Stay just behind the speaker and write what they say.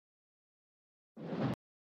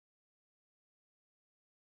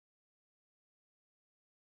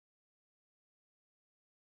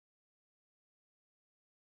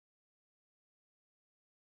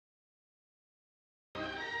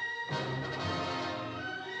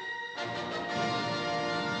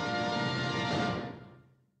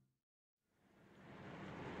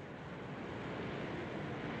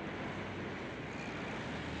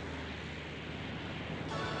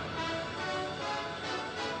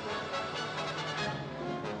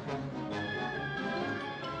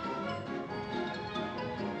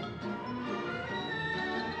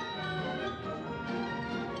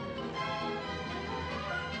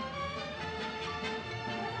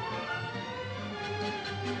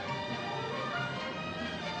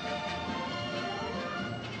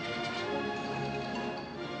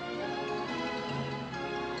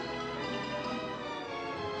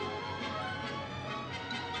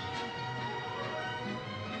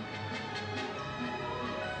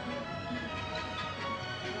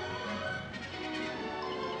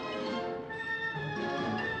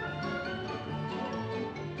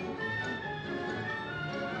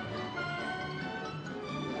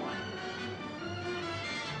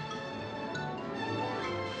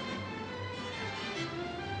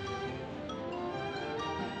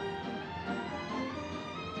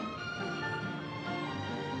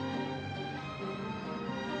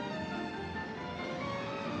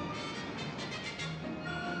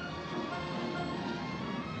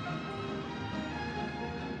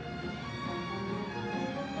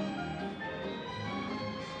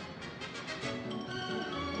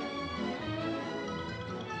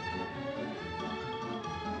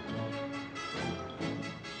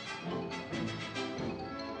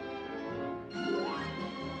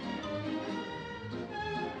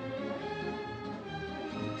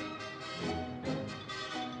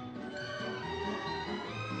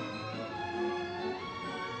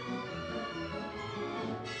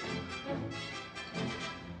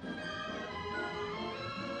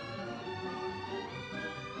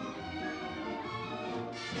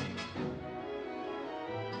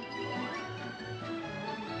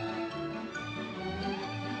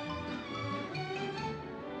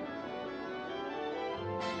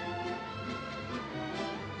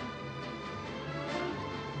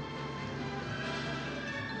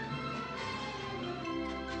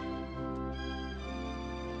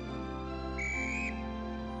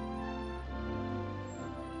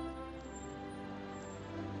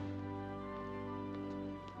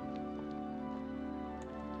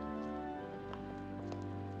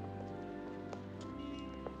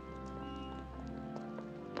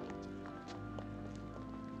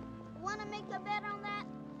make a bet on that?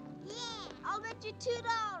 Yeah. I'll bet you $2.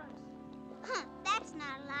 Huh, that's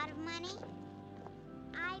not a lot of money.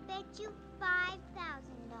 I bet you $5,000.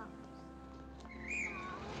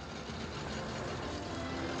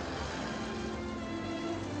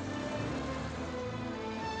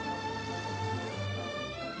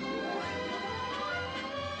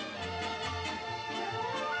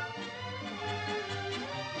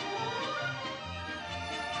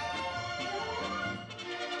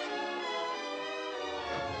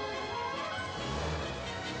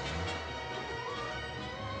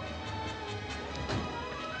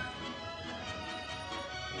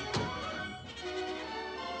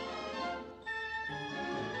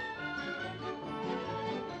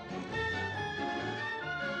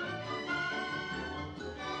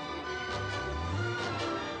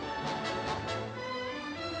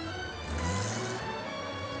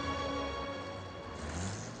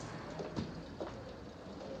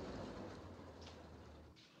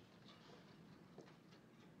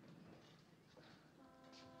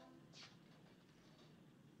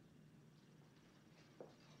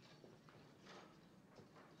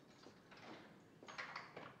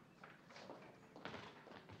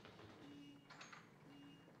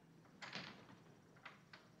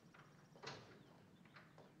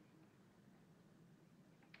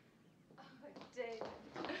 David.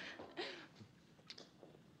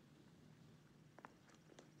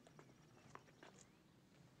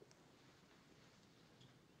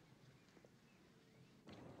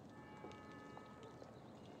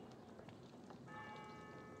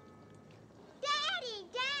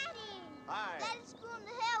 Hi. Daddy's going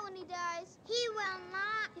to hell when he dies. He will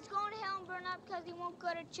not. He's going to hell and burn up because he won't go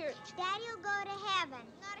to church. Daddy'll go to heaven.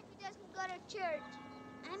 Not if he doesn't go to church.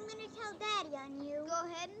 I'm going to tell Daddy on you. Go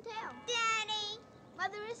ahead and tell. Daddy!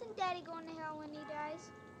 Mother, isn't Daddy going to hell when he dies?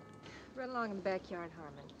 Run along in the backyard,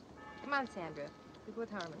 Harmon. Come on, Sandra. You go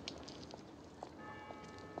with Harmon.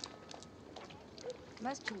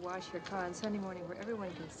 Must you wash your car on Sunday morning where everyone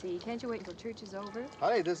can see? Can't you wait until church is over?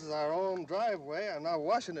 Honey, this is our own driveway. I'm not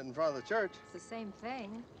washing it in front of the church. It's the same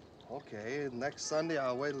thing. Okay, next Sunday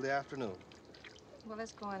I'll wait till the afternoon. Well,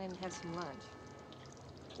 let's go on in and have some lunch.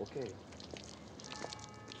 Okay.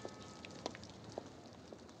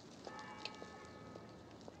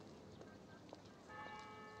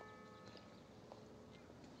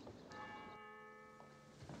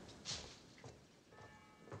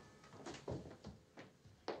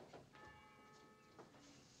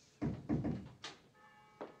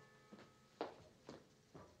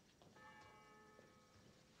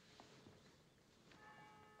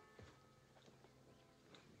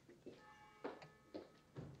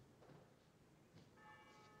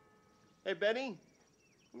 Hey, Betty.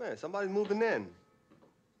 Come here. Somebody's moving in.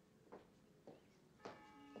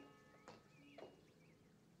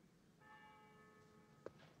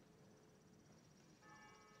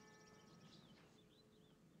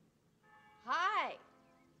 Hi.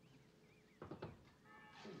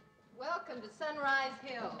 Welcome to Sunrise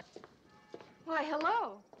Hill. Why,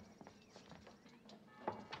 hello.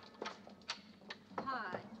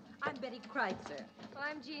 Hi, I'm Betty Kreitzer. Well,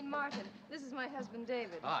 I'm Jean Martin. This is my husband,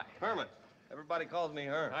 David. Hi. Herman. Everybody calls me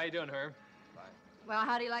Herm. How you doing, Herm? Well,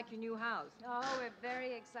 how do you like your new house? Oh, we're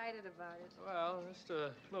very excited about it. Well, just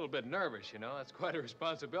a little bit nervous, you know. That's quite a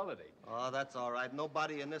responsibility. Oh, that's all right.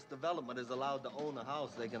 Nobody in this development is allowed to own a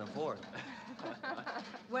house they can afford.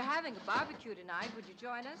 We're having a barbecue tonight. Would you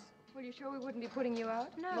join us? Well, you sure we wouldn't be putting you out?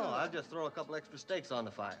 No. No, I'll just throw a couple extra steaks on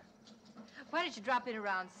the fire. Why don't you drop in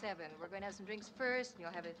around 7? We're going to have some drinks first, and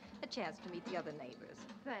you'll have a chance to meet the other neighbors.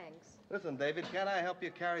 Thanks. Listen, David, can't I help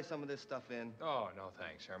you carry some of this stuff in? Oh, no,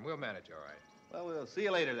 thanks, Herm. We'll manage all right. Well, we'll see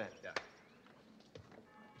you later then. Yeah.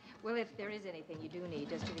 Well, if there is anything you do need,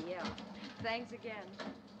 just give a yell. Thanks again.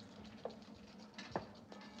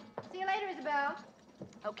 See you later, Isabel.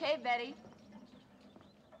 Okay, Betty.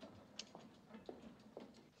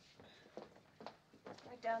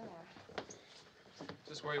 Right down there.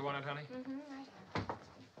 Is this where you want it, honey? Mm-hmm, right.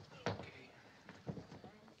 Okay.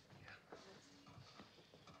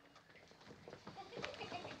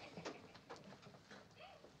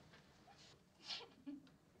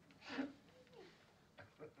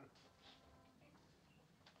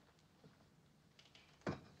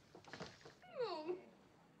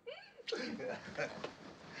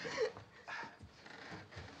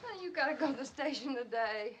 Well, you gotta go to the station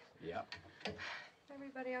today. Yep.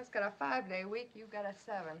 Everybody else got a 5-day week. You've got a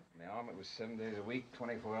 7. The army was 7 days a week,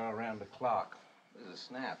 24 hours around the clock. It was a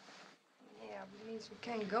snap. Yeah, but it means we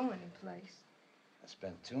can't go anyplace. I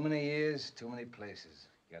spent too many years, too many places.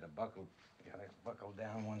 You gotta buckle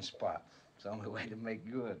down one spot. It's the only way to make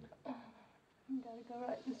good. You gotta go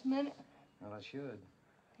right this minute. Well, I should.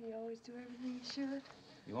 You always do everything you should.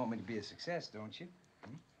 You want me to be a success, don't you?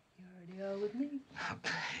 You already are with me.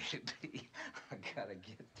 Baby, I gotta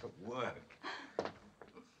get to work.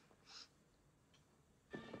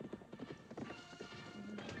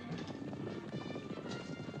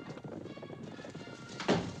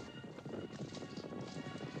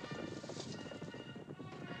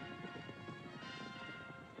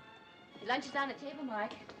 Your lunch is on the table,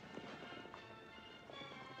 Mike.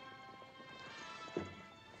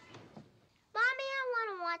 Mommy, I want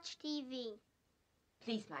to watch TV.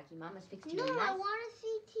 Please, Mikey, Mama's fixed you No, a nice... I want to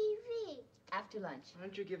see TV. After lunch. Why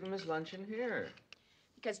don't you give him his lunch in here?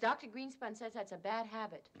 Because Dr. Greenspun says that's a bad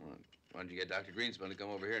habit. Well, why don't you get Dr. Greenspun to come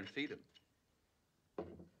over here and feed him?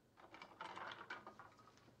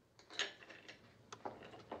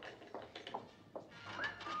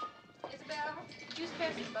 Isabel, did you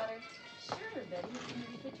spare some butter? Sure, Betty. It's in the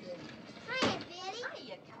refrigerator. Hiya, Betty.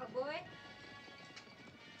 Hiya, cowboy.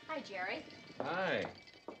 Hi, Jerry. Hi.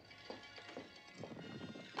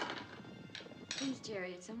 Please,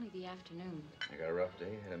 Jerry, it's only the afternoon. I got a rough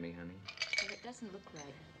day ahead of me, honey. But it doesn't look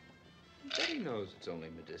right. Betty knows it's only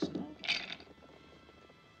medicinal.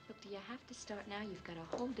 Look, do you have to start now? You've got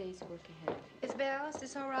a whole day's work ahead. Isabel, is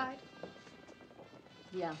this all right?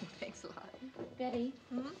 Yeah. Thanks a lot. Betty?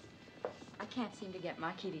 I can't seem to get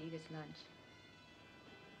Mikey to eat his lunch.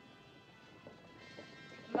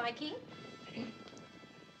 Mikey?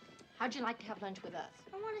 How'd you like to have lunch with us?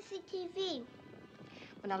 I want to see TV.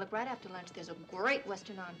 Well, now, look, right after lunch, there's a great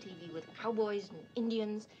Western on TV with cowboys and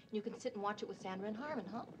Indians. And you can sit and watch it with Sandra and Harmon,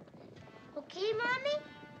 huh? Okay, Mommy?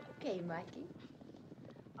 Okay, Mikey.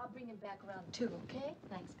 I'll bring him back around, too, okay?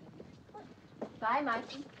 Thanks, baby. Bye,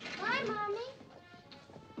 Mikey. Bye,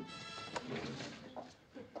 Mommy.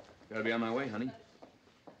 Gotta be on my way, honey.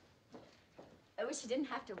 I wish you didn't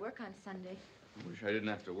have to work on Sunday. I wish I didn't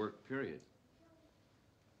have to work, period.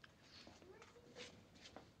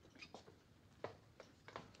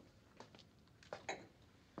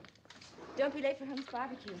 Don't be late for Herman's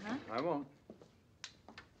barbecue, huh? I won't.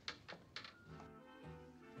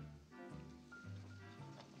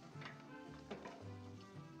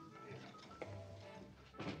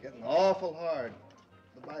 Getting awful hard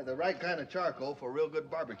to buy the right kind of charcoal for a real good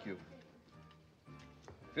barbecue.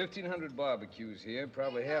 1,500 barbecues here.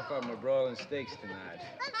 Probably half of them are broiling steaks tonight.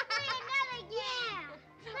 Let's play another game.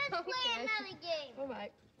 Let's play another game. All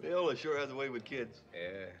right. Viola sure has a way with kids.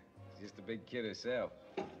 Yeah, just a big kid herself.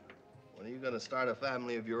 When are you going to start a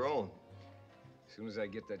family of your own? As soon as I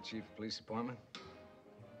get that chief of police appointment.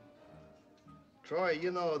 Troy,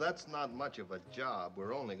 you know, that's not much of a job.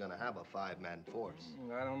 We're only going to have a 5-man force.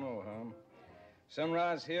 I don't know, Hum.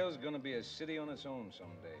 Sunrise Hill's gonna be a city on its own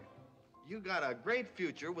someday. You got a great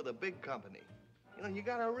future with a big company. You know, you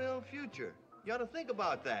got a real future. You ought to think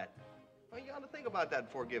about that. Well, you ought to think about that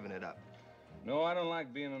before giving it up. No, I don't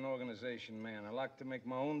like being an organization man. I like to make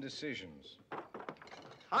my own decisions.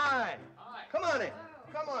 Hi. Hi. Come on in.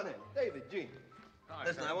 Come on in. David, Gene. Hi,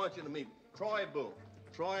 Listen, Troy. I want you to meet Troy Boone.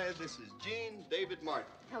 Troy, this is Gene, David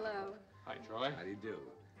Martin. Hello. Hi, Troy. How do you do?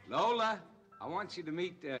 Lola, I want you to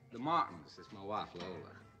meet the Martins. That's my wife,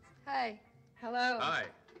 Lola. Hi. Hello. Hi.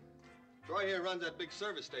 Troy here runs that big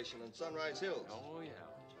service station on Sunrise Hills. Oh, yeah.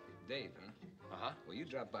 Dave, huh? Uh-huh. Well, you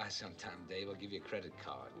drop by sometime, Dave. I'll give you a credit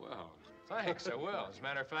card. Well, thanks, I will. As a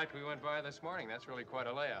matter of fact, we went by this morning. That's really quite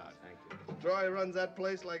a layout. Thank you. Troy runs that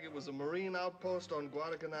place like it was a Marine outpost on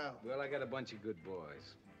Guadalcanal. Well, I got a bunch of good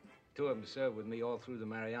boys. 2 of them served with me all through the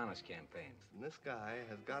Marianas campaign. And this guy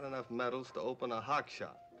has got enough medals to open a hock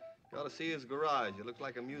shop. You ought to see his garage. It looks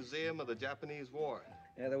like a museum of the Japanese War.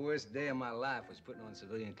 Yeah, the worst day of my life was putting on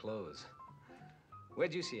civilian clothes.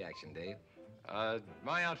 Where'd you see action, Dave?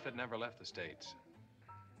 My outfit never left the States.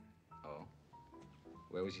 Oh.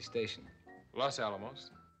 Where was you stationed? Los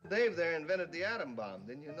Alamos. Dave there invented the atom bomb,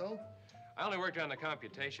 didn't you know? I only worked on the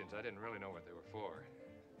computations. I didn't really know what they were for.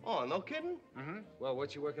 Oh, no kidding? Mm-hmm. Well,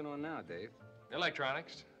 what you working on now, Dave?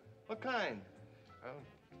 Electronics. What kind? Well,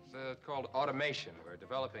 it's called automation. We're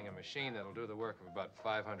developing a machine that'll do the work of about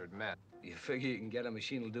 500 men. You figure you can get a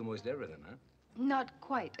machine that'll do most everything, huh? Not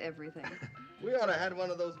quite everything. We ought to have one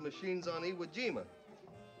of those machines on Iwo Jima.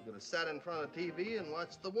 We could have sat in front of TV and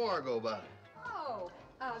watched the war go by. Oh,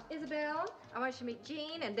 Isabel, I want you to meet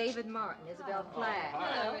Gene and David Martin, Isabel Flagg.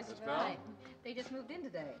 hi. Hello, Isabel. Hi. They just moved in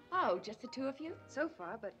today. Oh, just the 2 of you? So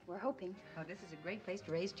far, but we're hoping. Oh, this is a great place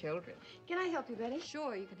to raise children. Can I help you, Betty?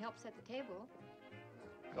 Sure, you can help set the table.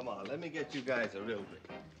 Come on, let me get you guys a real drink.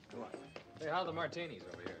 Come on. Hey, how are the martinis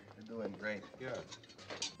over here? You're doing great. Good.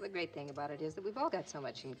 The great thing about it is that we've all got so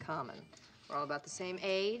much in common. We're all about the same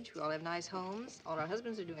age. We all have nice homes. All our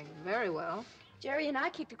husbands are doing very well. Jerry and I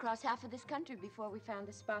kicked across half of this country before we found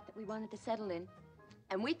the spot that we wanted to settle in.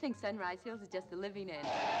 And we think Sunrise Hills is just the living end.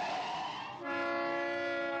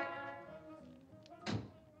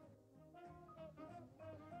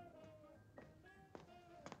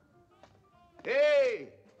 Hey!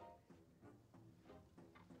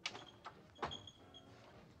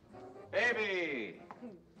 Baby!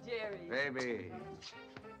 Jerry. Baby.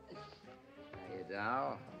 Hiya,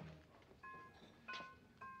 doll.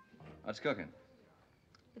 What's cooking?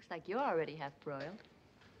 Looks like you're already half broiled.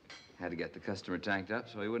 Had to get the customer tanked up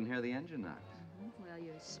so he wouldn't hear the engine knock. Well,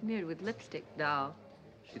 you're smeared with lipstick, doll.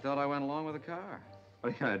 She thought I went along with the car. What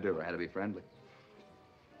are you gonna do? I had to be friendly.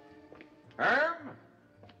 Herm!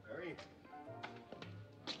 Harry.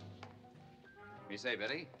 What do you say,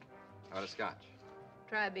 Betty? How about a scotch?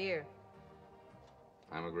 Try a beer.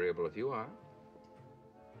 I'm agreeable if you are.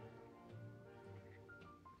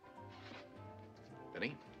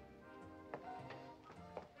 Betty?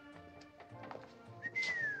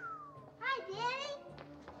 Hi, Daddy.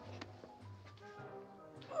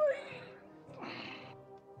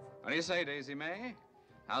 What do you say, Daisy May?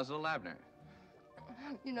 How's little Abner?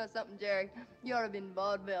 You know something, Jerry? You ought to been in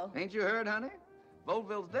vaudeville. Ain't you heard, honey?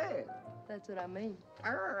 Vaudeville's dead. That's what I mean.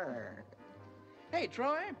 Arr. Hey,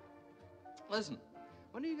 Troy. Listen,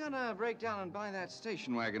 when are you gonna break down and buy that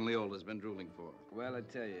station wagon Leola's been drooling for? Well, I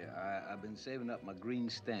tell you, I've been saving up my green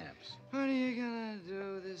stamps. What are you gonna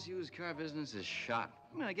do? This used car business is shot.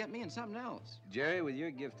 I'm gonna get me in something else. Jerry, with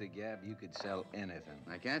your gift of gab, you could sell anything.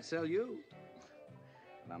 I can't sell you.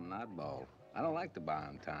 But I'm not bald. I don't like to buy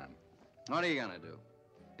on time. What are you gonna do?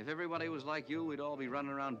 If everybody was like you, we'd all be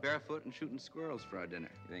running around barefoot and shooting squirrels for our dinner.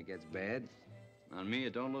 You think that's bad? On me,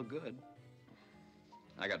 it don't look good.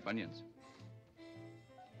 I got bunions.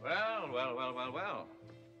 Well.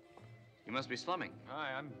 You must be slumming.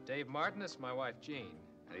 Hi, I'm Dave Martin. This is my wife, Jean.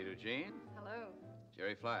 How do you do, Gene? Hello.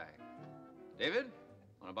 Jerry Flagg. David,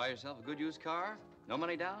 want to buy yourself a good used car? No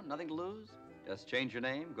money down, nothing to lose? Just change your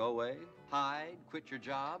name, go away, hide, quit your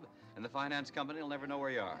job, and the finance company will never know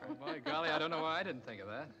where you are. By golly, I don't know why I didn't think of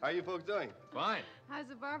that. How you folks doing? Fine. How's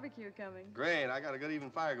the barbecue coming? Great. I got a good even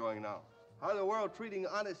fire going now. How's the world treating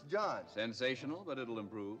Honest John? Sensational, but it'll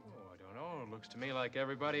improve. Oh, I don't know. It looks to me like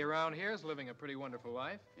everybody around here is living a pretty wonderful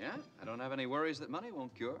life. Yeah? I don't have any worries that money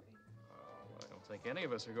won't cure. Oh, I don't think any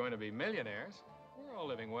of us are going to be millionaires. We're all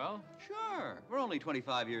living well. Sure. We're only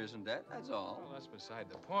 25 years in debt, that's all. Well, that's beside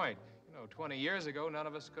the point. You know, 20 years ago, none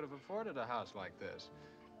of us could have afforded a house like this.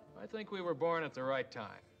 I think we were born at the right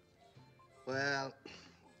time. Well,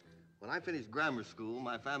 when I finished grammar school,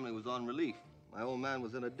 my family was on relief. My old man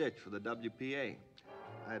was in a ditch for the WPA.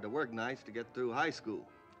 I had to work nights to get through high school.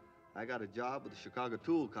 I got a job with the Chicago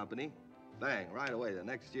Tool Company. Bang, right away, the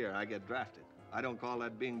next year I get drafted. I don't call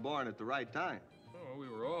that being born at the right time. Oh, we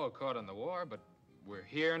were all caught in the war, but we're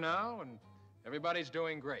here now, and everybody's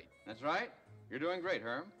doing great. That's right. You're doing great,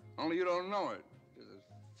 Herm. Only you don't know it. You're as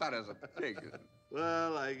fat as a pig.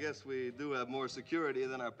 Well, I guess we do have more security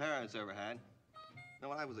than our parents ever had. Now,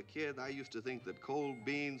 when I was a kid, I used to think that cold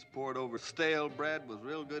beans poured over stale bread was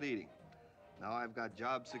real good eating. Now I've got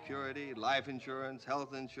job security, life insurance,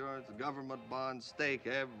 health insurance, government bonds, steak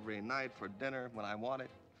every night for dinner when I want it.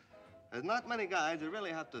 There's not many guys that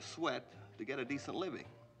really have to sweat to get a decent living.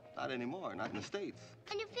 Not anymore, not in the States.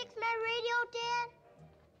 Can you fix my radio,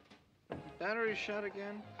 Dad? Battery shut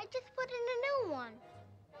again? I just put in a new one.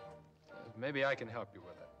 Maybe I can help you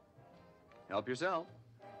with it. Help yourself.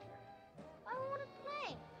 I want to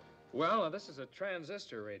play. Well, this is a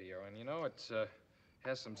transistor radio, and you know, it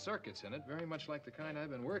has some circuits in it, very much like the kind I've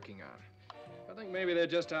been working on. I think maybe they're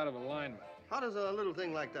just out of alignment. How does a little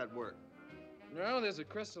thing like that work? No, there's a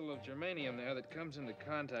crystal of germanium there that comes into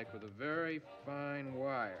contact with a very fine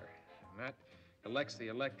wire. And that collects the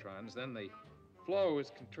electrons. Then the flow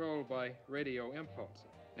is controlled by radio impulses.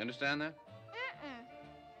 You understand that?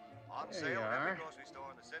 On There you are. every grocery store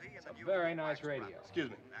in the city. It's a very nice radio. Excuse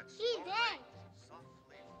me. Gee, thanks.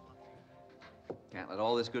 Softly fluffy. Can't let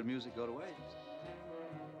all this good music go to waste.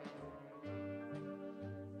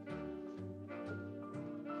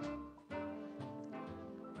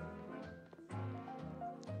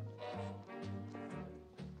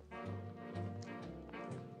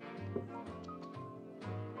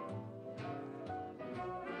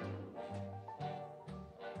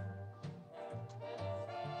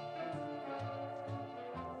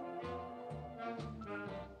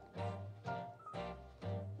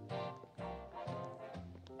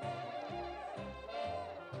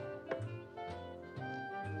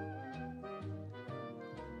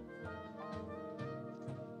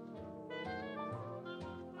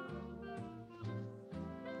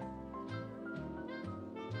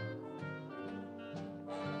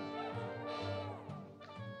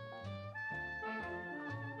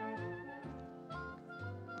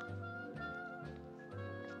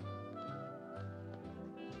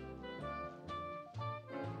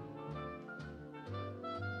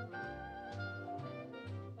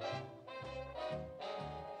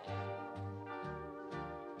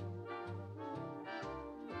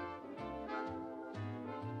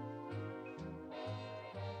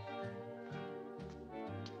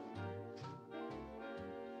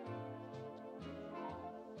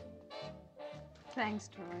 Thanks,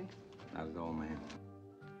 Troy. Not at all, ma'am.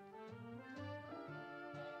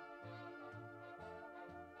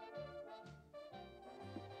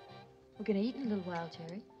 We're gonna eat in a little while,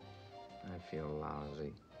 Jerry. I feel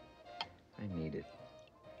lousy. I need it.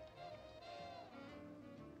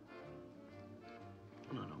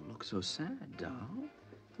 No, don't look so sad, doll.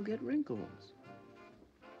 You'll get wrinkles.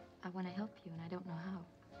 I want to help you, and I don't know how.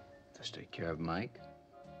 Just take care of Mike.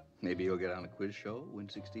 Maybe you'll get on a quiz show, win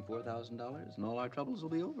 $64,000, and all our troubles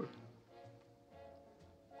will be over.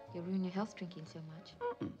 You'll ruin your health drinking so much.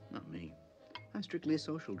 Not me. I'm strictly a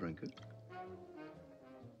social drinker.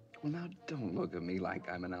 Well, now, don't look at me like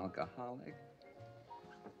I'm an alcoholic.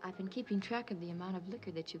 I've been keeping track of the amount of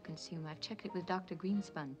liquor that you consume. I've checked it with Dr.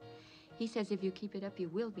 Greenspun. He says if you keep it up, you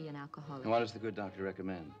will be an alcoholic. And what does the good doctor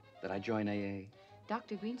recommend? That I join AA?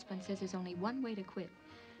 Dr. Greenspun says there's only one way to quit.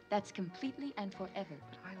 That's completely and forever.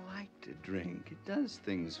 But I like to drink. It does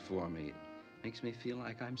things for me. It makes me feel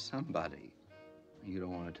like I'm somebody. You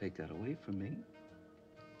don't want to take that away from me.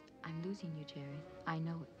 I'm losing you, Jerry. I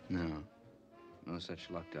know it. No. No such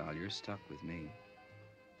luck, doll. You're stuck with me.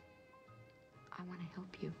 I want to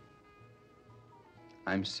help you.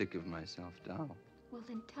 I'm sick of myself, doll. Well,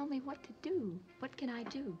 then tell me what to do. What can I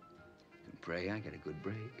do? And pray I get a good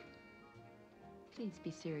break. Please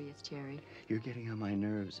be serious, Jerry. You're getting on my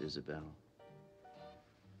nerves, Isabel.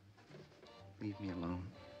 Leave me alone.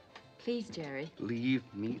 Please, Jerry. Leave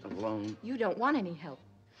me alone. You don't want any help.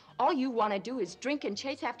 All you want to do is drink and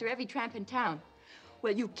chase after every tramp in town.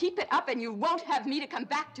 Well, you keep it up and you won't have me to come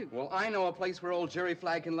back to. Well, I know a place where old Jerry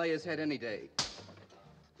Flagg can lay his head any day.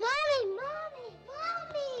 Mommy, Mommy,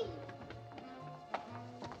 Mommy!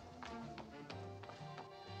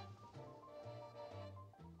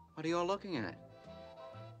 What are you all looking at?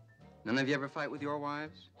 None of you ever fight with your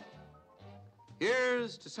wives?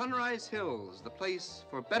 Here's to Sunrise Hills, the place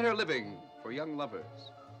for better living for young lovers.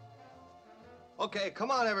 Okay, come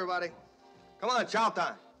on, everybody. Come on, chow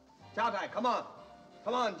time. Chow time, come on.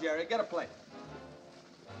 Come on, Jerry, get a plate.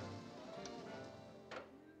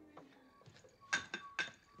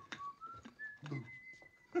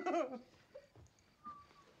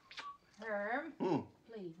 Herm,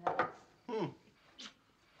 please, honey.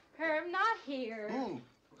 Herm, not here.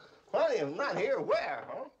 Honey, I'm not here. Where,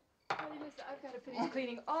 huh? Honey, listen, I've got to finish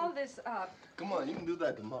cleaning all this up. Come on, you can do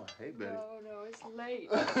that tomorrow. Hey, Betty. No, it's late.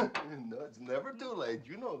 No, it's never too late.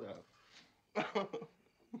 You know that.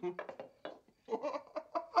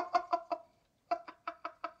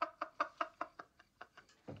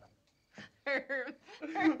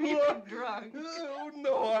 Herm, you're drunk. Oh,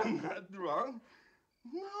 no, I'm not drunk.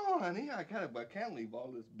 No, honey, I can't leave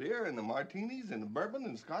all this beer and the martinis and the bourbon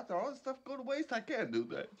and scotch and all this stuff go to waste. I can't do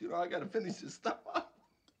that. You know, I gotta finish this stuff up.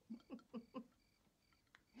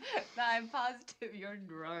 I'm positive you're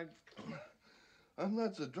drunk. I'm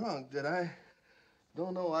not so drunk that I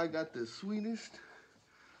don't know I got the sweetest,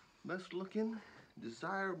 best looking,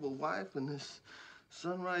 desirable wife in this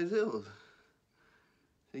Sunrise Hills.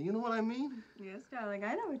 You know what I mean? Yes, darling,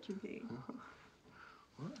 I know what you mean.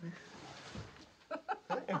 What?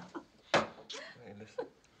 Hey, listen.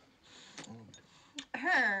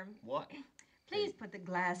 Herm. What? Please put the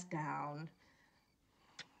glass down.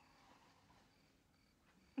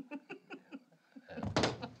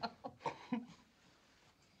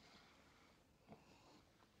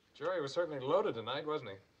 Jerry was certainly loaded tonight,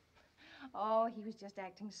 wasn't he? Oh, he was just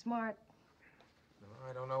acting smart. No,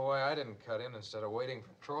 I don't know why I didn't cut in instead of waiting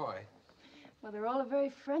for Troy. Well, they're all a very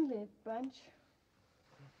friendly bunch.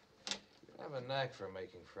 I have a knack for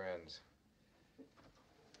making friends.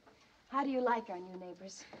 How do you like our new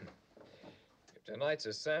neighbors? If tonight's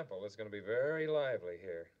a sample, it's going to be very lively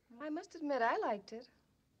here. I must admit, I liked it.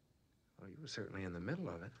 Well, you were certainly in the middle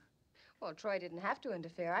of it. Well, Troy didn't have to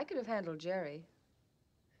interfere. I could have handled Jerry.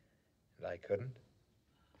 And I couldn't?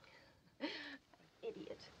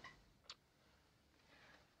 Idiot.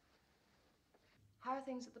 How are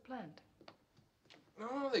things at the plant?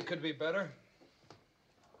 No, they could be better.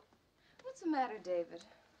 What's the matter, David?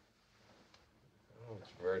 Oh,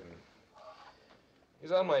 it's Verdon.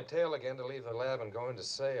 He's on my tail again to leave the lab and go into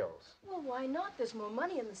sales. Well, why not? There's more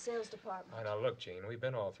money in the sales department. Now, look, Gene, we've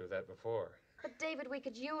been all through that before. But, David, we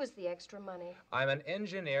could use the extra money. I'm an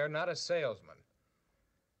engineer, not a salesman.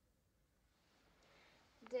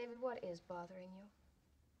 David, what is bothering you?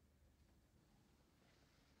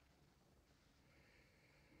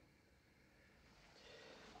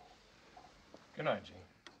 Good night, Gene.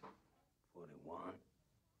 41.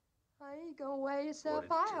 Why are you gonna wear yourself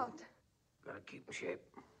 42. out? Gotta keep in shape.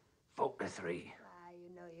 43.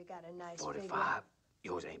 You know you got a nice 45.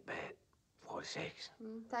 Yours ain't bad. 46.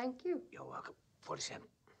 Thank you. You're welcome. 47.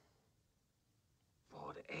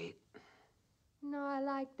 48. No, I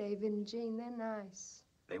like David and Jean. They're nice.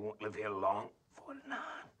 They won't live here long. 49.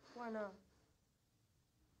 Why not?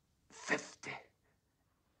 50.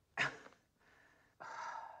 They're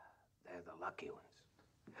the lucky ones.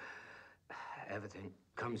 Everything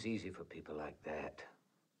comes easy for people like that.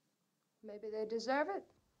 Maybe they deserve it.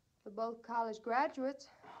 They're both college graduates.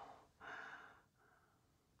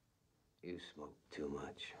 You smoke too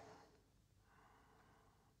much.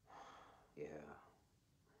 Yeah.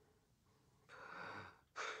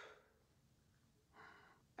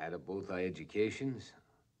 Out of both our educations,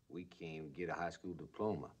 we can't even get a high school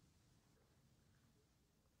diploma.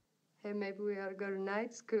 Hey, maybe we ought to go to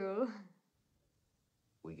night school.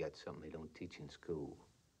 We got something they don't teach in school.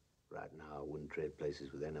 Right now, I wouldn't trade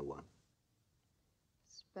places with anyone.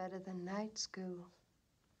 It's better than night school.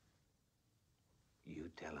 You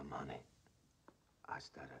tell him, honey. I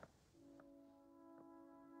stutter.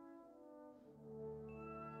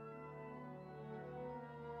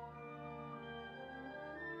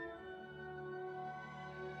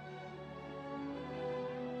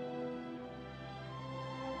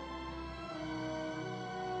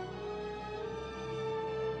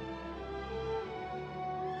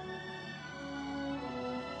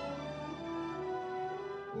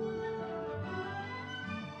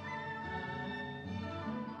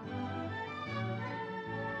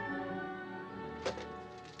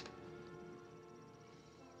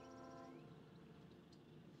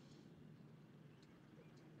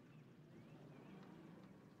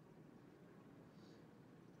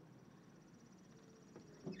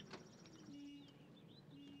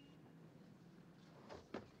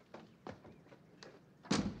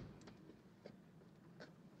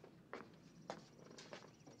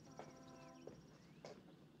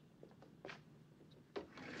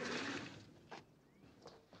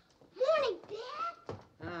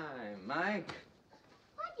 Mike?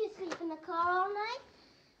 Why'd you sleep in the car all night?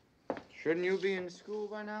 Shouldn't you be in school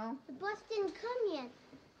by now? The bus didn't come yet.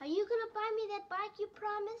 Are you gonna buy me that bike you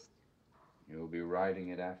promised? You'll be riding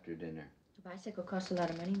it after dinner. The bicycle costs a lot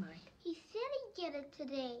of money, Mike. He said he'd get it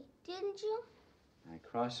today, didn't you? I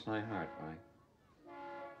cross my heart, Mike.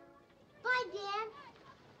 Bye, Dad.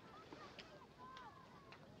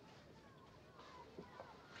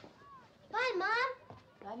 Bye, Mom.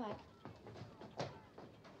 Bye, Mike.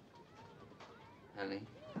 Honey.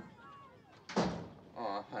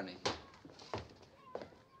 Oh, honey.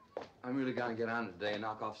 I'm really gonna get on today and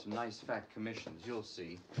knock off some nice fat commissions. You'll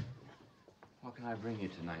see. What can I bring you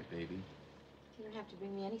tonight, baby? You don't have to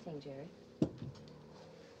bring me anything, Jerry.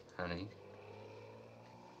 Honey,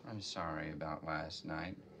 I'm sorry about last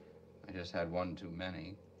night. I just had one too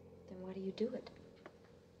many. Then why do you do it?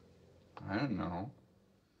 I don't know.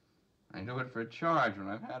 I do it for a charge when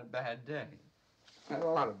I've had a bad day. I had a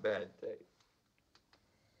lot of bad days.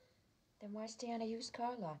 Then why stay on a used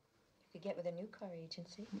car lot? You could get with a new car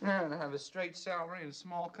agency. Yeah, and have a straight salary and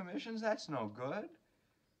small commissions, that's no good.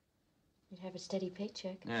 You'd have a steady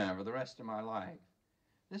paycheck. Yeah, for the rest of my life.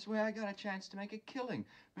 This way I got a chance to make a killing.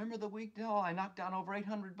 Remember the week, Dell, I knocked down over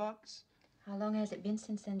 $800? How long has it been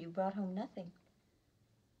since then you brought home nothing?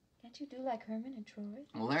 Can't you do like Herman and Troy?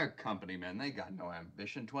 Well, they're company men. They got no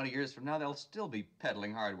ambition. 20 years from now, they'll still be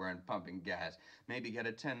peddling hardware and pumping gas. Maybe get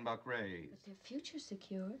a $10 raise. But their future's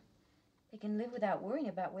secure. They can live without worrying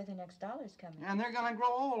about where their next dollar's coming. And they're gonna grow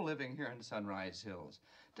old living here in Sunrise Hills.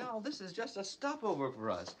 Doll, this is just a stopover for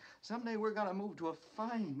us. Someday we're gonna move to a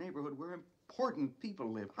fine neighborhood where important people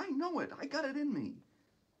live. I know it. I got it in me.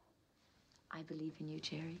 I believe in you,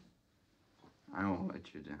 Jerry. I won't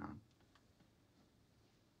let you down.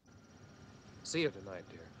 See you tonight,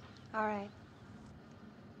 dear. All right.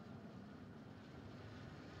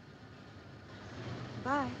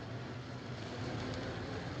 Bye.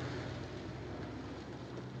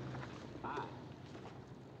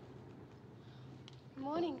 Good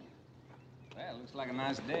morning. Well, looks like a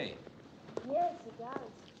nice day. Yes, it does.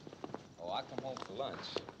 Oh, I come home for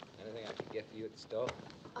lunch. Anything I can get for you at the store?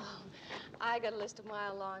 Oh, I got a list a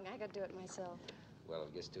mile long. I got to do it myself. Well, if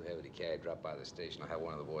it gets too heavy to carry, drop by the station. I'll have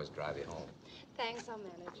one of the boys drive you home. Thanks, I'll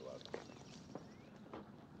manage. You're welcome.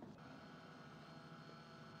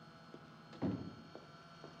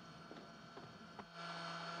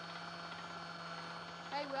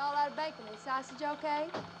 Hey, we're all out of bacon. Is sausage okay?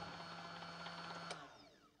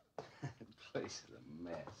 The place is a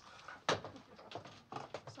mess.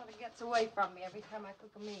 Sort of gets away from me every time I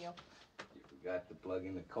cook a meal. You forgot to plug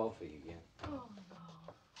in the coffee again. Oh, no.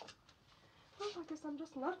 Well, I guess I'm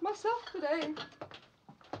just not myself today.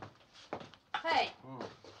 Hey,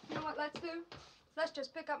 you know what let's do? Let's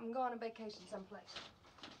just pick up and go on a vacation someplace.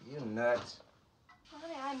 You nuts.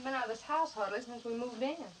 Honey, I haven't been out of this house hardly since we moved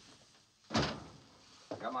in.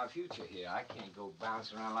 Got my future here. I can't go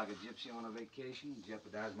bouncing around like a gypsy on a vacation and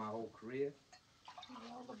jeopardize my whole career.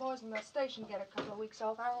 Well, the boys in the station get a couple of weeks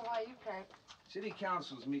off. I don't know why you can't. City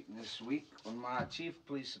Council's meeting this week on my chief of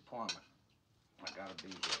police appointment. I gotta be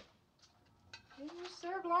here. Didn't you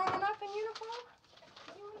serve long enough in uniform?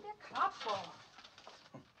 What do you need that cop for?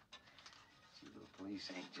 See, the police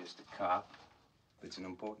ain't just a cop. It's an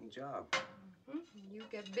important job. Mm-hmm. You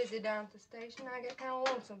get busy down at the station. I get kind of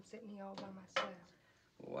lonesome sitting here all by myself.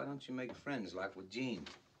 Well, why don't you make friends like with Jean?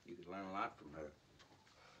 You could learn a lot from her.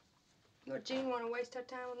 What Jean want to waste her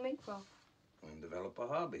time with me for? And develop a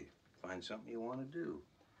hobby. Find something you want to do.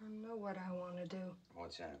 I know what I want to do.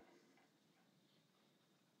 What's that?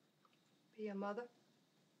 Be a mother.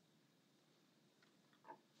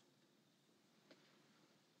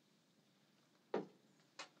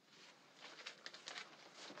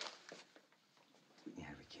 We can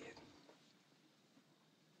have a kid.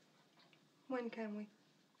 When can we?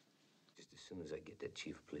 Just as soon as I get that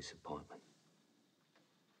chief of police appointment.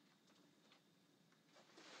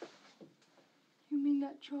 You mean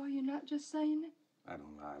that, Troy? You're not just saying it? I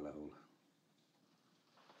don't lie, Lola.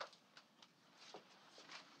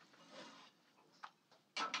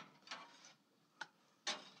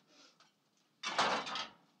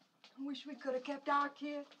 I wish we could have kept our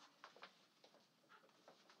kid.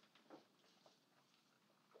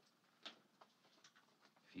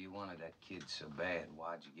 If you wanted that kid so bad,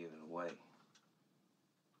 why'd you give it away?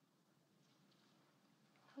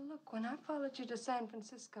 Look, when I followed you to San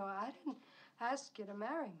Francisco, I didn't ask you to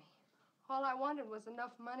marry me. All I wanted was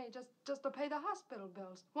enough money just to pay the hospital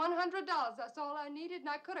bills. $100, that's all I needed, and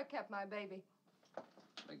I could have kept my baby.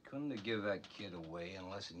 They couldn't have given that kid away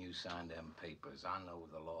unless you signed them papers. I know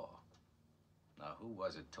the law. Now, who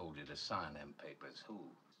was it told you to sign them papers? Who?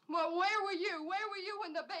 Well, where were you? Where were you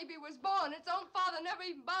when the baby was born? Its own father never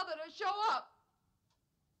even bothered to show up.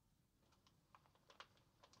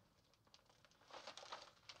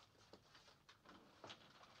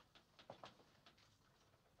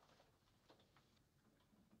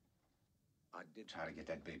 I did try to get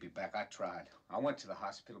that baby back. I tried. I went to the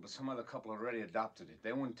hospital, but some other couple already adopted it.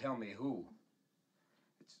 They wouldn't tell me who.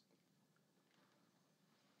 It's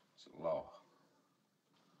a law.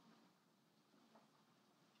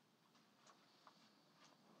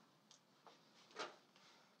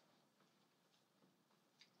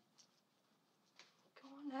 Go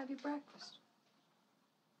on, have your breakfast.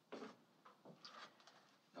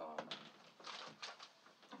 No,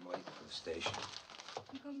 I'm waiting for the station.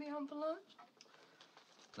 You gonna be home for lunch?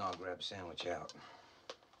 No, I'll grab a sandwich out.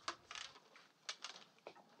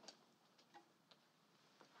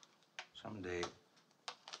 Someday,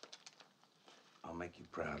 I'll make you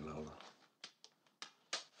proud, Lola.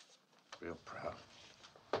 Real proud.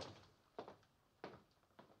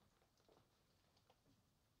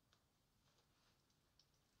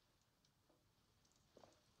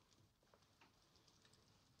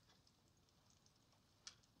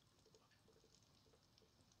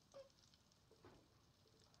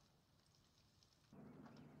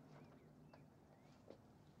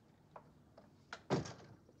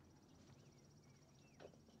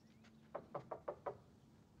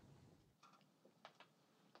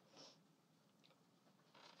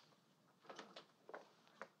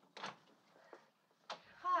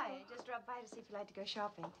 Hi, I just dropped by to see if you'd like to go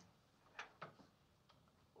shopping.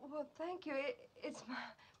 Well, thank you. It's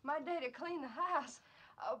my day to clean the house.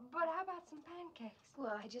 But how about some pancakes?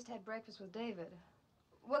 Well, I just had breakfast with David.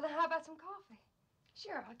 Well, then how about some coffee?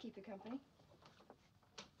 Sure, I'll keep you company.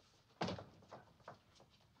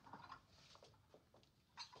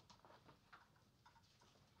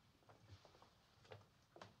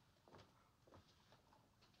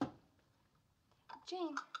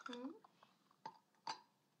 Jean. Hmm?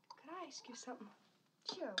 Could I ask you something?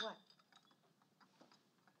 Sure, what?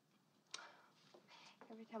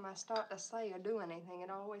 Every time I start to say or do anything, it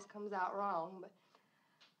always comes out wrong, but...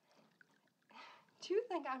 Do you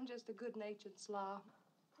think I'm just a good-natured slob?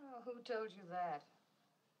 Oh, who told you that?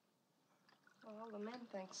 Well, all the men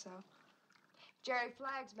think so. Jerry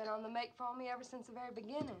Flagg's been on the make for me ever since the very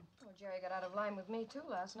beginning. Well, Jerry got out of line with me, too,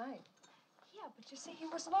 last night. Yeah, but you see, he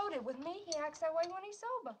was loaded. With me, he acts that way when he's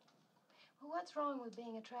sober. Well, what's wrong with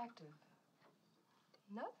being attractive?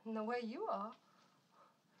 Nothing, the way you are.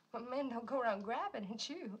 But men don't go around grabbing at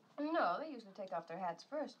you. No, they usually take off their hats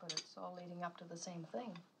first, but it's all leading up to the same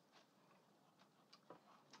thing.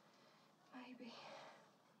 Maybe.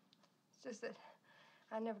 It's just that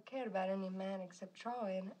I never cared about any man except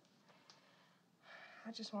Troy, and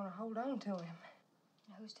I just want to hold on to him.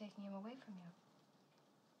 Now, who's taking him away from you?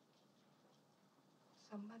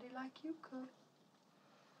 Somebody like you could.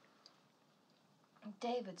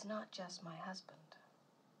 David's not just my husband.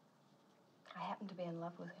 I happen to be in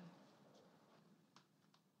love with him.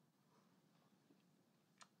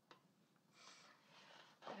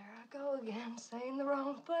 There I go again, saying the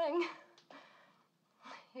wrong thing.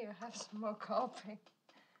 Here, have some more coffee.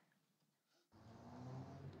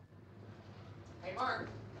 Hey, Mark.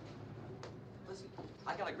 Listen,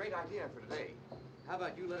 I got a great idea for today. How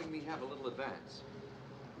about you letting me have a little advance?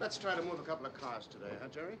 Let's try to move a couple of cars today, huh,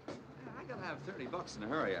 Jerry? Yeah, I gotta have $30 in a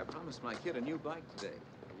hurry. I promised my kid a new bike today.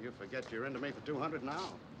 You forget you're into me for 200 now.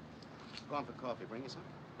 Go on for coffee. Bring you some?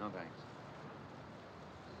 No, thanks.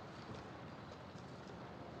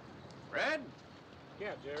 Fred?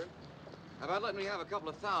 Yeah, Jerry? How about letting me have a couple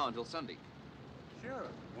of thou until Sunday? Sure.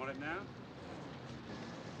 Want it now?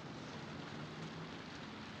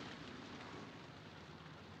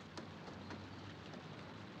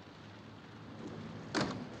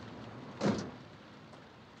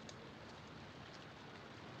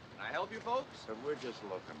 Can I help you folks? So we're just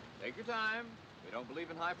looking. Take your time. We don't believe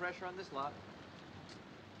in high pressure on this lot.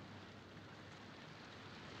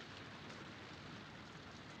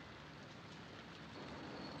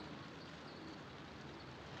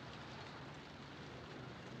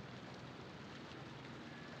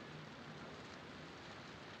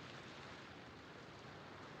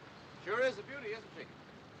 Sure is a beauty, isn't she?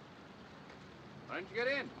 Why don't you get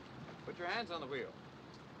in? Put your hands on the wheel.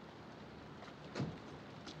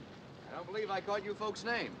 I don't believe I caught you folks'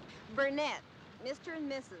 name. Burnett, Mr.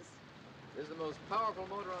 and Mrs. This is the most powerful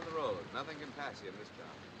motor on the road. Nothing can pass you in this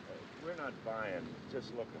job. We're not buying, just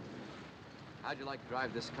looking. How'd you like to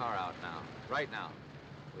drive this car out now? Right now.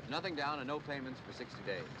 With nothing down and no payments for 60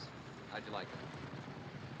 days. How'd you like it?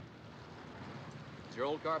 Is your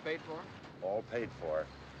old car paid for? All paid for.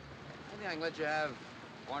 I think I can let you have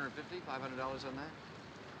 $450, $500 on that.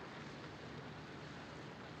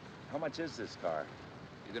 How much is this car?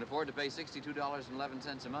 You can afford to pay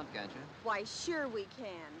 $62.11 a month, can't you? Why, sure we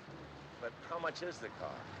can. But how much is the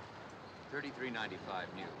car? $33.95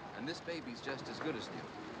 new. And this baby's just as good as new.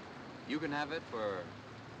 You can have it for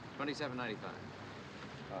 $27.95.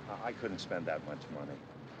 I couldn't spend that much money.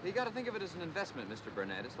 You got to think of it as an investment, Mr.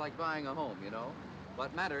 Burnett. It's like buying a home, you know.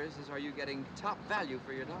 What matters is, are you getting top value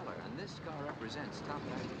for your dollar? And this car represents top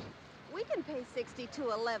value. We can pay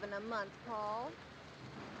 $62.11 a month, Paul.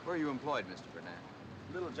 Where are you employed, Mr. Burnett?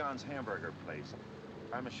 Little John's hamburger place.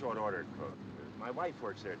 I'm a short order cook. My wife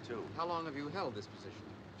works there, too. How long have you held this position?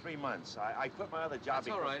 3 months. I quit my other job.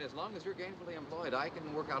 That's all right. As long as you're gainfully employed, I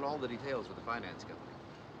can work out all the details with the finance company.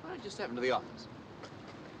 Why don't you step into the office?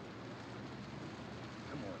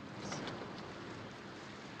 Come on.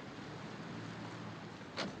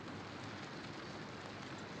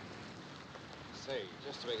 Say,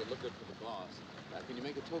 just to make it look good for the boss, can you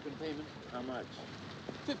make a token payment? How much?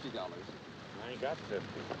 $50. I ain't got 50.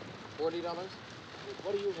 $40?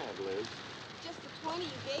 What do you have, Liz? Just the 20 you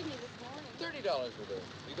gave me this morning. $30 will do.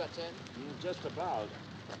 You got 10? Just about.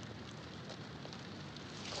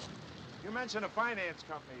 You mentioned a finance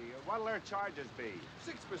company. What'll their charges be?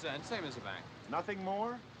 6%, same as a bank. Nothing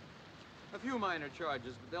more? A few minor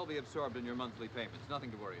charges, but they'll be absorbed in your monthly payments.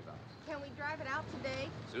 Nothing to worry about. Can we drive it out today?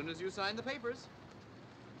 As soon as you sign the papers.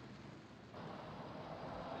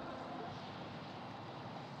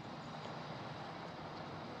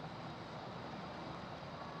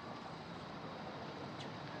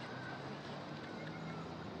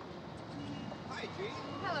 Hi, G.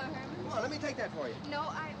 Hello, Herman. Come on, let me take that for you. No,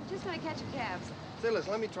 I'm just going to catch a cab. Say,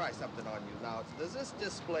 listen, let me try something on you. Now, does this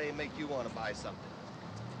display make you want to buy something?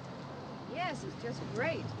 Yes, it's just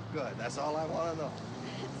great. Good, that's all I want to know.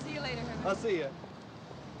 See you later, Herman. I'll see you.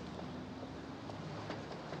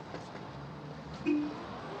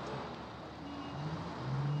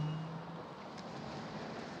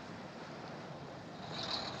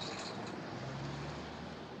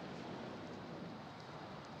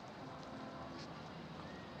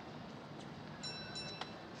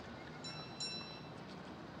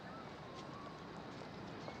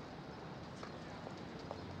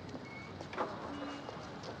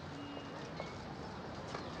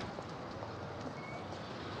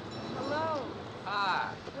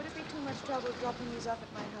 Trouble dropping these off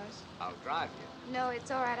at my house? I'll drive you. No,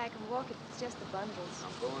 it's all right. I can walk it. It's just the bundles.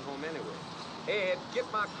 I'm going home anyway. Ed, get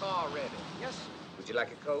my car ready. Yes, sir. Would you like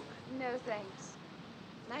a Coke? No, thanks.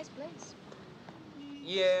 Nice place.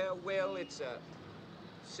 Yeah, well, it's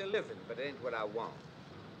a living, but it ain't what I want.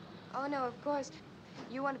 Oh, no, of course.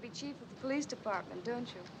 You want to be chief of the police department, don't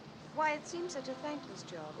you? Why, it seems such a thankless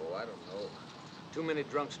job. Oh, I don't know. Too many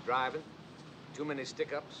drunks driving, too many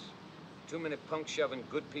stick-ups, Too many punks shoving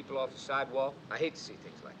good people off the sidewalk. I hate to see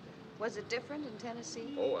things like that. Was it different in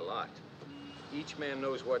Tennessee? Oh, a lot. Each man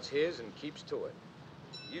knows what's his and keeps to it.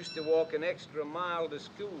 Used to walk an extra mile to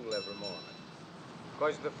school every morning.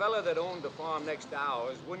 Because the fella that owned the farm next to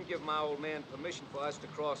ours wouldn't give my old man permission for us to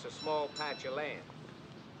cross a small patch of land.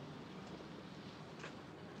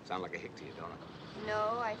 Sound like a hick to you, don't it?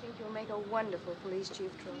 No, I think you'll make a wonderful police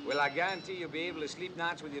chief, Troy. Well, I guarantee you'll be able to sleep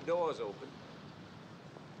nights with your doors open.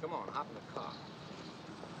 Come on, hop in the car.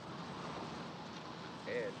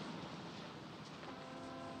 Ed.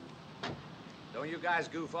 Don't you guys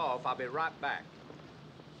goof off. I'll be right back.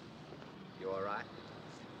 You all right?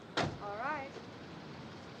 All right.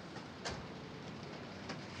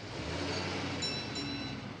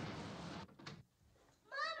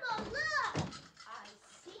 Mama, look! I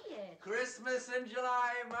see it. Christmas in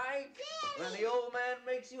July, Mike. Daddy! When the old man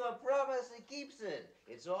makes you a promise, he keeps it.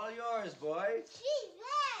 It's all yours, boy. Gee, thanks!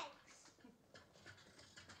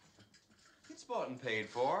 It's bought and paid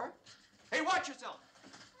for. Hey, watch yourself.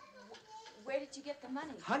 Where did you get the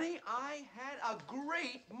money? Honey, I had a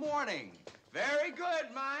great morning. Very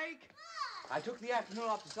good, Mike. I took the afternoon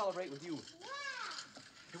off to celebrate with you. Wow!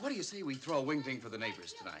 Hey, what do you say we throw a wing thing for the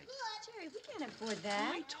neighbors tonight? Jerry, we can't afford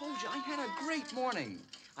that. I told you I had a great morning.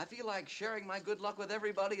 I feel like sharing my good luck with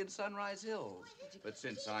everybody in Sunrise Hills. But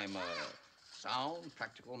since I'm a sound,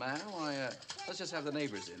 practical man, let's just have the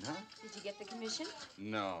neighbors in, huh? Did you get the commission?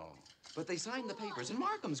 No. But they signed the papers, and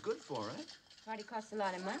Markham's good for it. Party costs a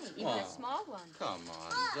lot of money, even a small one. Come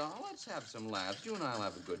on, doll. Let's have some laughs. You and I'll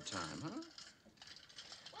have a good time, huh?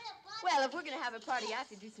 Well, if we're going to have a party, I have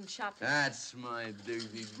to do some shopping. That's my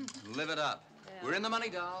duty. Live it up. Yeah. We're in the money,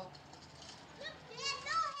 doll. Look, Dad,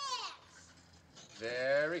 no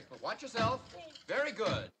hats! Very good. Watch yourself. Very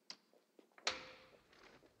good.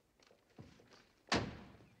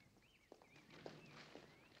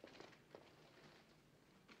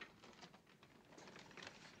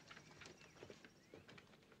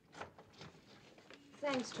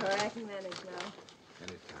 Thanks, Troy. I can manage now.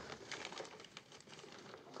 Anytime.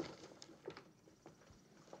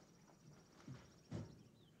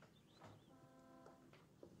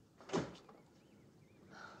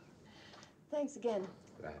 Thanks again.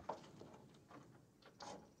 Right.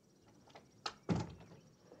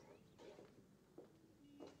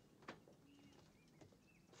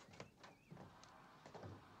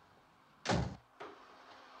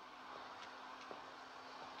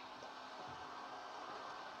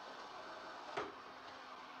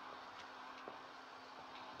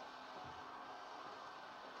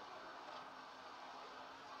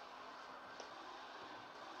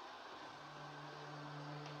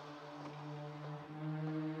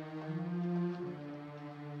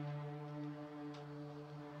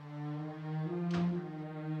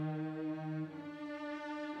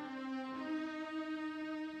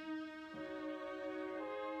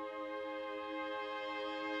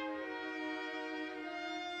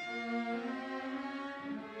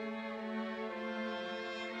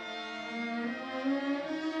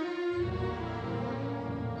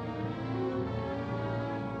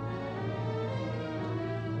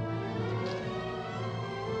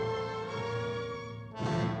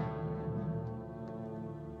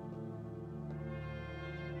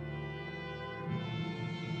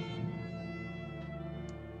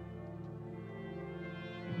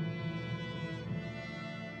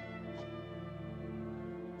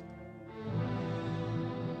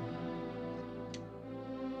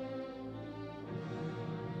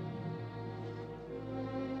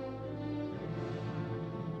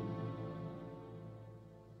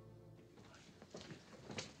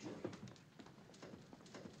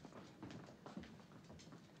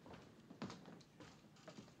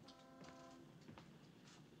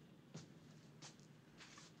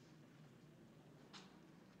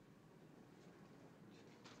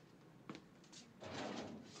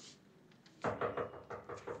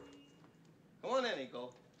 Come on in,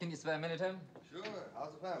 Nico. Can you spare a minute, Herm? Sure.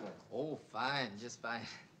 How's the family? Oh, fine, just fine.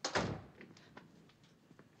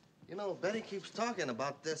 You know, Betty keeps talking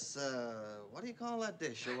about this, what do you call that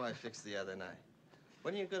dish your wife fixed the other night?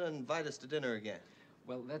 When are you gonna invite us to dinner again?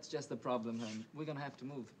 Well, that's just the problem, Herm. We're gonna have to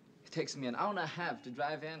move. It takes me an hour and a half to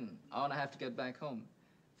drive in, hour and a half to get back home.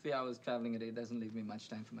 3 hours traveling a day doesn't leave me much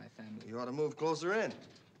time for my family. You ought to move closer in.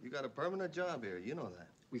 You got a permanent job here, you know that.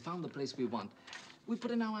 We found the place we want. We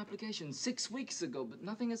put in our application 6 weeks ago, but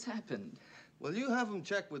nothing has happened. Well, you have them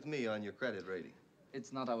check with me on your credit rating.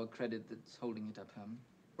 It's not our credit that's holding it up, Herm.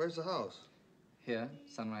 Where's the house? Here,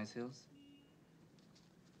 Sunrise Hills.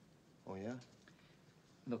 Oh, yeah?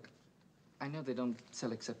 Look, I know they don't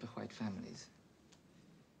sell except to white families.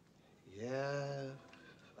 Yeah,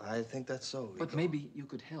 I think that's so. But maybe you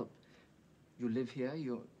could help. You live here,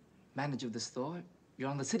 you're manager of the store, you're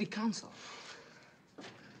on the city council.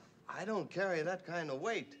 I don't carry that kind of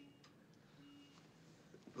weight.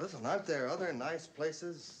 Listen, aren't there other nice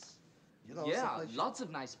places? You know, yeah, someplace lots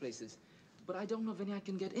of nice places. But I don't know if any I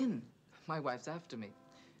can get in. My wife's after me.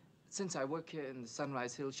 Since I work here in the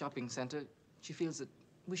Sunrise Hill Shopping Center, she feels that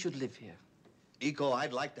we should live here. Eco,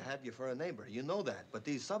 I'd like to have you for a neighbor. You know that. But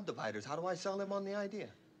these subdividers, how do I sell them on the idea?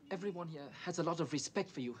 Everyone here has a lot of respect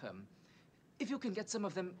for you, Herm. If you can get some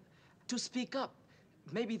of them to speak up,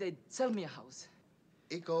 maybe they'd sell me a house.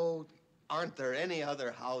 Eco, aren't there any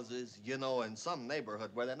other houses, you know, in some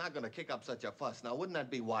neighborhood where they're not going to kick up such a fuss? Now, wouldn't that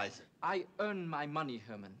be wiser? I earn my money,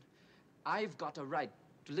 Herman. I've got a right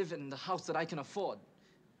to live in the house that I can afford.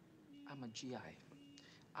 I'm a GI.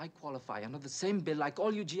 I qualify under the same bill like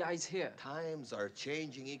all you GIs here. Times are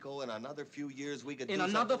changing, Eco. In another few years, we could do In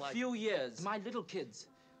something another like... few years, my little kids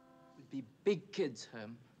will be big kids,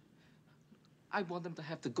 Herm. I want them to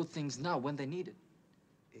have the good things now when they need it.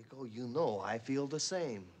 Eco, you know I feel the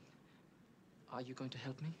same. Are you going to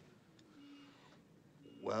help me?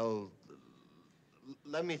 Well,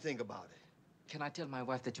 let me think about it. Can I tell my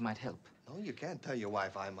wife that you might help? No, you can't tell your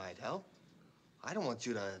wife I might help. I don't want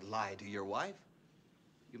you to lie to your wife.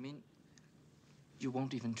 You mean you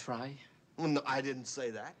won't even try? Well, no, I didn't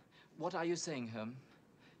say that. What are you saying, Herm?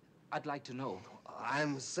 I'd like to know.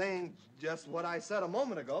 I'm saying just what I said a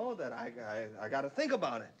moment ago, that I got to think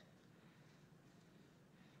about it.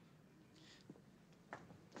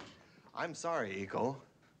 I'm sorry, Eco.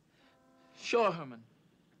 Sure, Herman.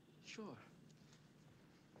 Sure.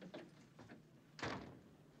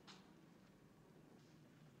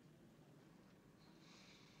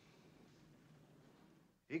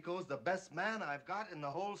 Eco's the best man I've got in the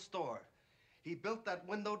whole store. He built that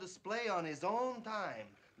window display on his own time.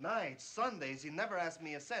 Nights, Sundays, he never asked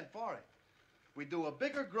me a cent for it. We do a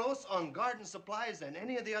bigger gross on garden supplies than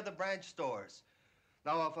any of the other branch stores.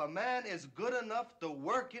 Now, if a man is good enough to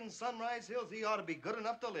work in Sunrise Hills, he ought to be good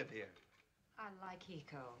enough to live here. I like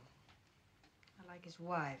Eco. I like his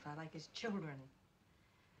wife. I like his children.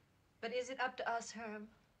 But is it up to us, Herm?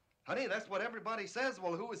 Honey, that's what everybody says.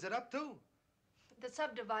 Well, who is it up to? The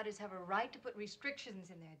subdividers have a right to put restrictions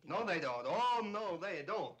in their deals. No, they don't. Oh, no, they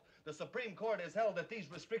don't. The Supreme Court has held that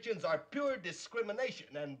these restrictions are pure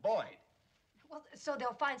discrimination and void. Well, so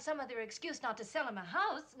they'll find some other excuse not to sell him a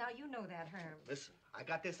house. Now, you know that, Herm. Listen, I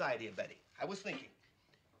got this idea, Betty. I was thinking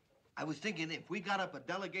if we got up a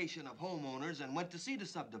delegation of homeowners and went to see the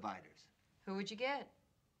subdividers. Who would you get?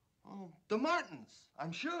 Oh, the Martins.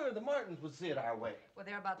 I'm sure the Martins would see it our way. Well,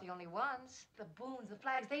 they're about the only ones. The Boones, the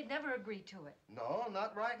Flaggs, they'd never agree to it. No,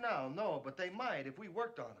 not right now, no, but they might if we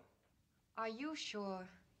worked on them. Are you sure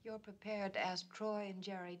you're prepared to ask Troy and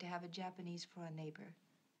Jerry to have a Japanese for a neighbor?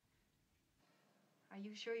 Are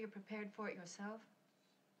you sure you're prepared for it yourself?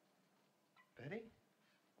 Betty?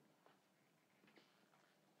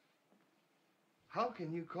 How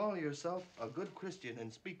can you call yourself a good Christian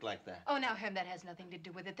and speak like that? Oh, now, Herm, that has nothing to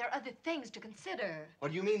do with it. There are other things to consider.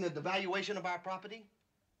 What do you mean, the valuation of our property?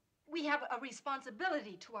 We have a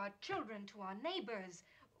responsibility to our children, to our neighbors.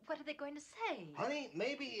 What are they going to say? Honey,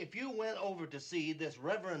 maybe if you went over to see this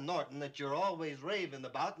Reverend Norton that you're always raving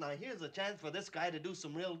about, now here's a chance for this guy to do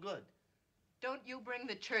some real good. Don't you bring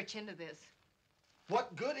the church into this.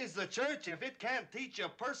 What good is the church if it can't teach a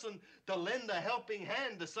person to lend a helping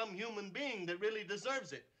hand to some human being that really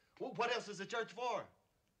deserves it? Well, what else is the church for?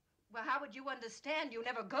 Well, how would you understand? You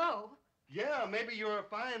never go. Yeah, maybe your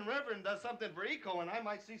fine reverend does something for Eco, and I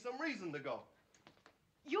might see some reason to go.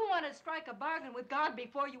 You want to strike a bargain with God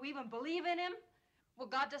before you even believe in him? Well,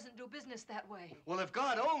 God doesn't do business that way. Well, if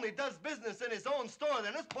God only does business in his own store,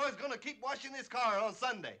 then this boy's gonna keep washing his car on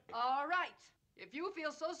Sunday. All right. If you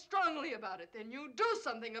feel so strongly about it, then you do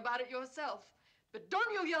something about it yourself. But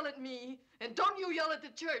don't you yell at me, and don't you yell at the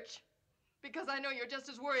church, because I know you're just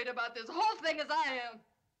as worried about this whole thing as I am.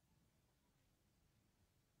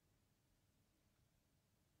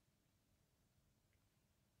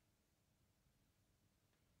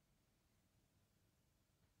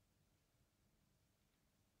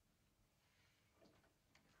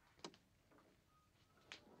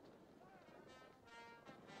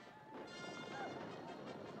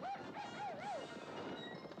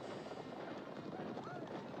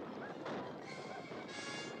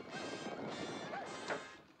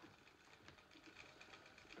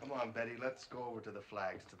 Come on, Betty, let's go over to the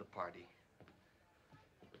Flaggs, to the party.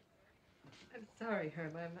 I'm sorry,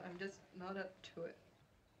 Herm. I'm just not up to it.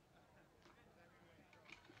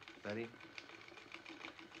 Betty?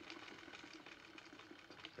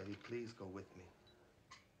 Betty, please go with me.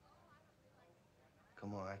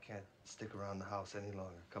 Come on, I can't stick around the house any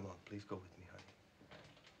longer. Come on, please go with me, honey.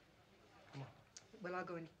 Come on. Well, I'll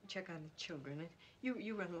go and check on the children.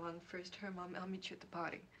 You run along first, Herm. I'll meet you at the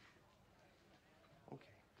party. Okay.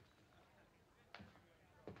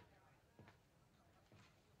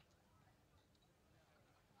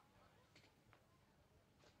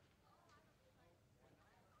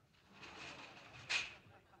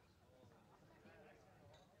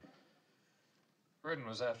 Burden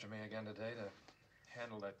was after me again today to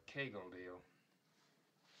handle that Kegel deal.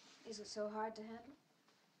 Is it so hard to handle?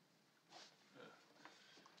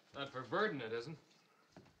 Not for Burden, it isn't.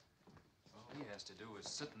 All he has to do is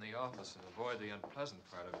sit in the office and avoid the unpleasant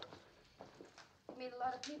part of it. You mean a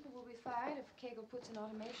lot of people will be fired if Kegel puts in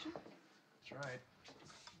automation? That's right.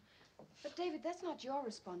 But, David, that's not your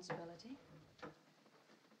responsibility.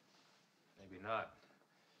 Maybe not.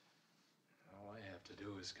 All I have to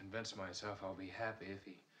do is convince myself I'll be happy if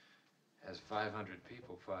he has 500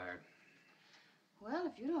 people fired. Well,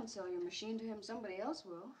 if you don't sell your machine to him, somebody else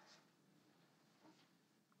will.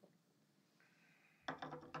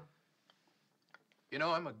 You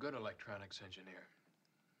know, I'm a good electronics engineer.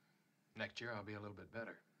 Next year, I'll be a little bit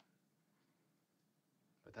better.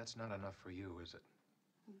 But that's not enough for you, is it?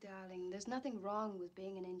 Darling, there's nothing wrong with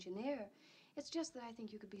being an engineer. It's just that I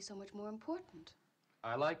think you could be so much more important.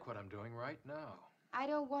 I like what I'm doing right now. I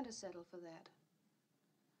don't want to settle for that.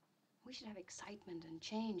 We should have excitement and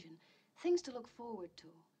change and things to look forward to.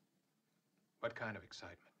 What kind of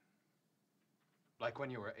excitement? Like when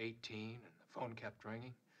you were 18 and the phone kept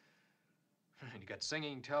ringing? And you got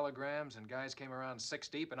singing telegrams and guys came around 6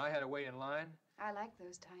 deep and I had to wait in line? I like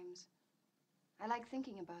those times. I like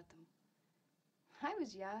thinking about them. I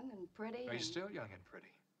was young and pretty. Are you still young and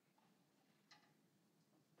pretty?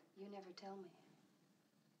 You never tell me.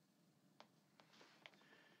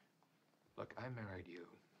 Look, I married you.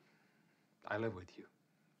 I live with you.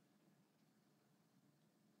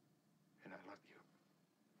 And I love you.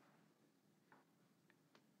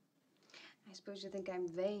 I suppose you think I'm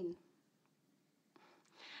vain.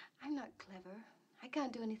 I'm not clever. I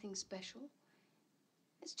can't do anything special.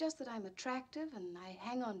 It's just that I'm attractive and I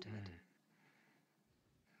hang on to it.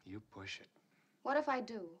 You push it. What if I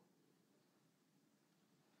do?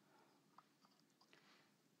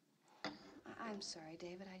 I'm sorry,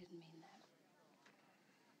 David. I didn't mean that.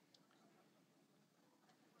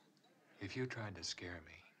 If you tried to scare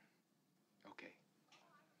me, okay.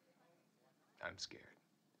 I'm scared.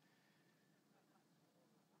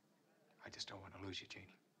 I just don't want to lose you,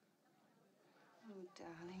 Janie. Oh,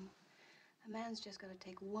 darling. A man's just got to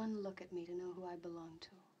take one look at me to know who I belong to.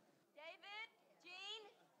 David, Jean,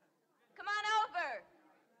 come on over.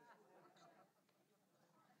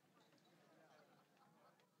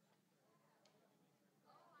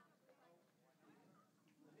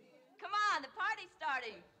 Come on, the party's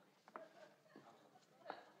starting.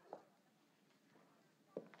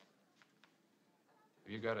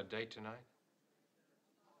 Have you got a date tonight?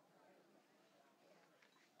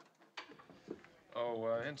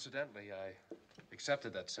 Oh, incidentally, I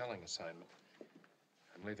accepted that selling assignment.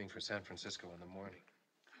 I'm leaving for San Francisco in the morning.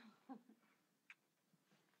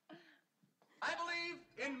 I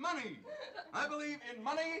believe in money. I believe in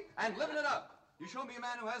money and living it up. You show me a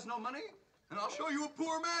man who has no money, and I'll show you a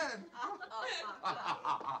poor man.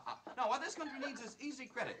 Now, what this country needs is easy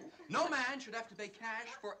credit. No man should have to pay cash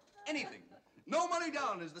for anything. No money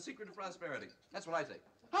down is the secret of prosperity. That's what I say.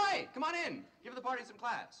 Hi, come on in. Give the party some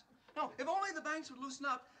class. Now, if only the banks would loosen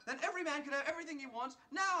up, then every man could have everything he wants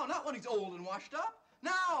now, not when he's old and washed up.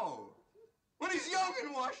 Now, when he's young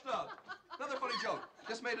and washed up. Another funny joke.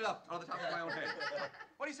 Just made it up out of the top of my own head.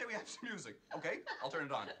 What do you say we have some music? Okay, I'll turn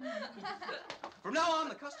it on. From now on,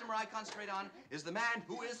 the customer I concentrate on is the man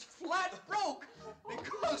who is flat broke,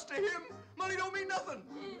 because to him, money don't mean nothing.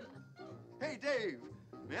 Hey, Dave,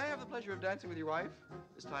 may I have the pleasure of dancing with your wife?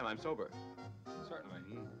 This time I'm sober. Certainly.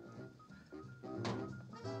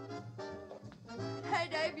 Hey,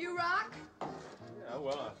 Dave, you rock? Yeah,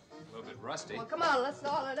 well, a little bit rusty. Well, come on, let's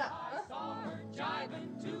stall it up. I saw her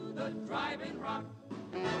jiving to the driving rock.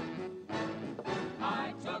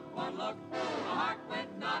 I took one look, my heart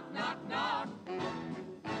went knock, knock, knock.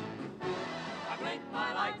 I blinked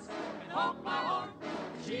my lights and honked my horn.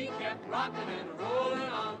 She kept rocking and rolling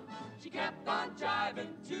on. She kept on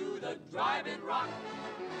jiving to the driving rock.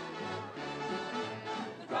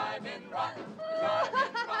 The driving rock, the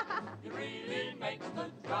driving rock. It really makes the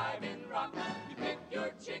driving rock. You pick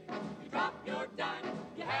your chick, you drop your dime.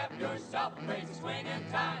 You have yourself a crazy swinging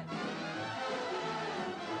time.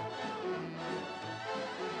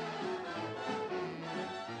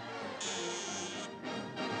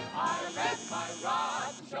 I read my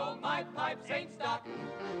rod to show my pipes ain't stuck.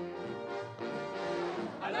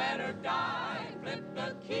 I let her die and flipped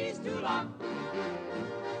the keys to lock. The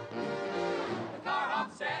car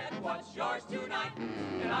hop said, what's yours tonight?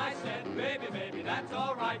 And I said, baby, baby, that's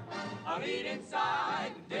all right. I'll eat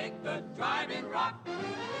inside and dig the driving rock.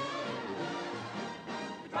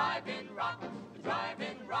 The driving rock, the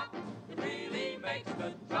driving rock. It really makes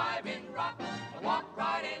the driving rock. I walked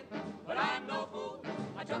right in, but I'm no fool.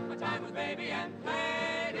 I took my time with baby and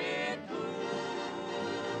played it cool.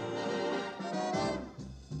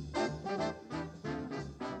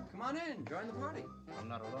 Come on in, join the party. I'm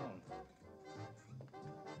not alone.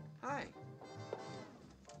 Hi.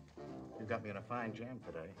 You got me in a fine jam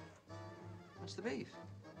today. What's the beef?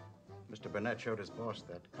 Mr. Burnett showed his boss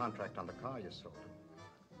that contract on the car you sold him.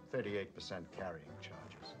 38% carrying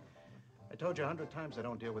charges. I told you 100 times I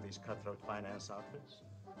don't deal with these cutthroat finance outfits.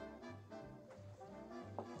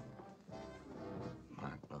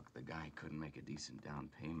 Mark, look, the guy couldn't make a decent down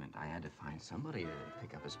payment. I had to find somebody to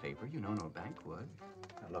pick up his paper. You know no bank would.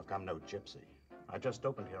 Now, look, I'm no gypsy. I just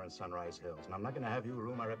opened here in Sunrise Hills, and I'm not going to have you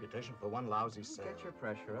ruin my reputation for one lousy sale. Get your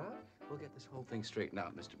pressure up. We'll get this whole thing straightened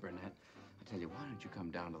out, Mr. Burnett. I tell you, why don't you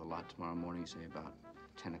come down to the lot tomorrow morning, say about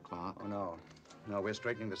 10 o'clock? Oh, no. No, we're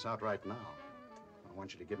straightening this out right now. I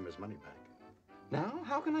want you to give him his money back. Now?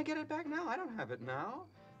 How can I get it back now? I don't have it now.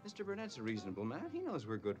 Mr. Burnett's a reasonable man. He knows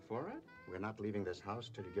we're good for it. We're not leaving this house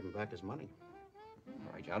till you give him back his money.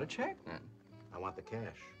 I'll write you out a check, then. I want the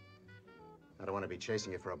cash. I don't want to be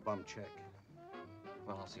chasing you for a bum check.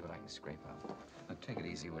 Well, I'll see what I can scrape up. Now, take it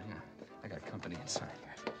easy, will you? I got company inside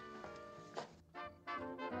here.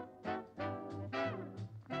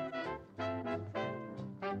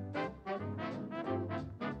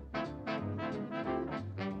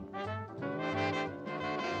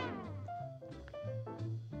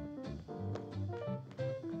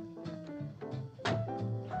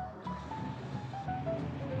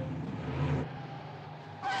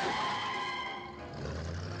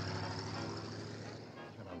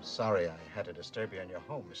 Sorry I had to disturb you in your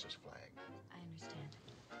home, Mrs. Flagg. I understand.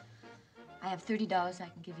 I have $30 I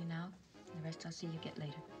can give you now. The rest I'll see you get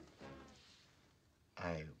later.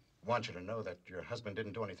 I want you to know that your husband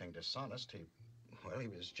didn't do anything dishonest. He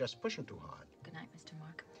was just pushing too hard. Good night, Mr.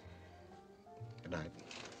 Mark. Good night.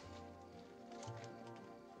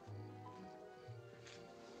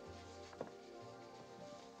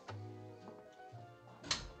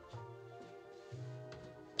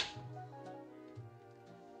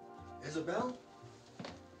 Isabel?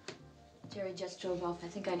 Jerry just drove off. I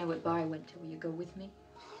think I know what bar he went to. Will you go with me?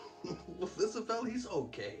 With Isabel, he's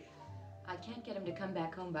okay. I can't get him to come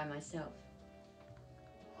back home by myself.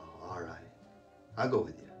 Oh, all right. I'll go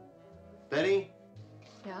with you. Betty?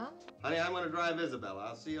 Yeah? Honey, I'm going to drive Isabel.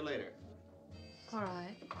 I'll see you later. All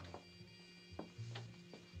right.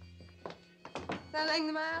 Is anything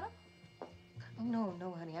the matter? Oh, no,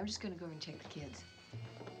 honey. I'm just going to go and check the kids.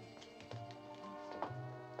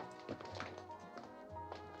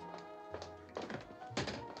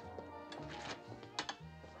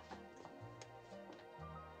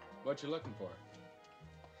 What you looking for?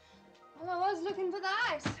 Well, I was looking for the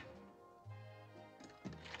ice.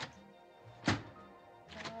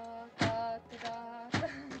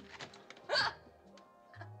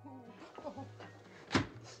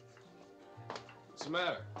 What's the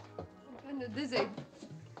matter? I'm kind of dizzy.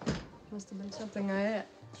 Must have been something I ate.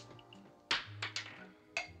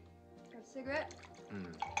 Got a cigarette? Why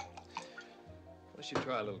don't you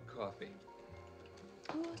try a little coffee?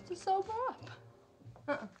 Who wants to sober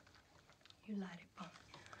up? You light it, Paul.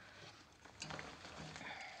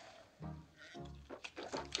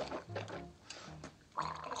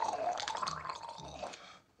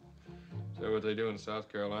 Is that what they do in South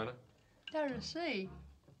Carolina? Tennessee.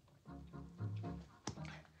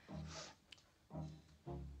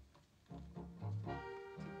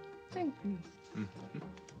 Thank you.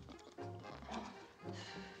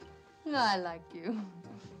 No, I like you.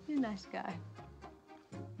 You're a nice guy.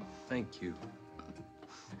 Thank you.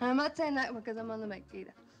 And I'm not saying that because I'm on the make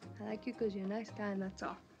either. I like you because you're a nice guy and that's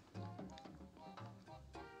all.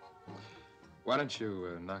 Why don't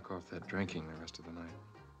you knock off that drinking the rest of the night?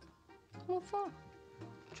 What for?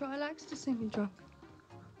 Troy likes to see me drunk.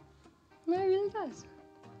 No, he really does.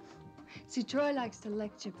 See, Troy likes to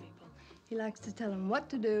lecture people. He likes to tell them what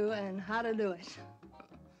to do and how to do it.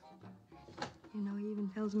 You know, he even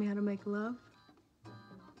tells me how to make love.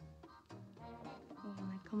 Oh,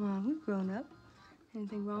 now, come on, we've grown up.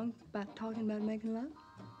 Anything wrong about talking about making love?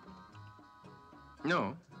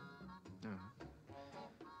 No.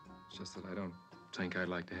 It's just that I don't think I'd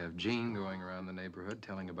like to have Jean going around the neighborhood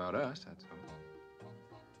telling about us, that's all.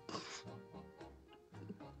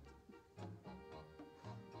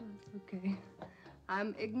 okay.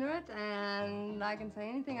 I'm ignorant, and I can say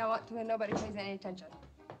anything I want to, and nobody pays any attention.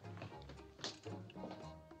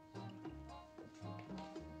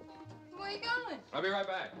 Where are you going? I'll be right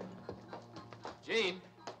back. Jean?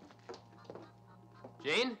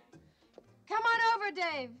 Jean? Come on over,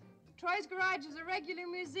 Dave. Troy's garage is a regular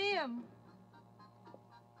museum.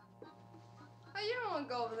 Oh, you don't want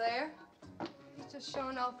to go over there. He's just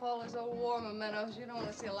showing off all his old war mementos. You don't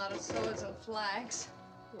want to see a lot of swords and flags.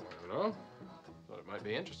 I don't know. Thought it might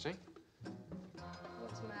be interesting.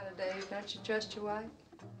 What's the matter, Dave? Don't you trust your wife?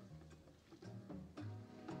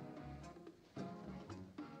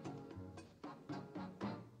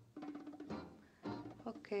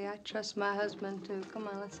 Okay, I trust my husband, too. Come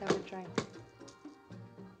on, let's have a drink.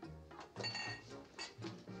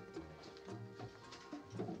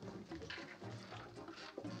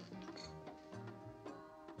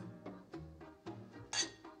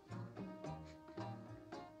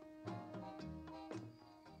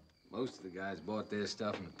 Most of the guys bought their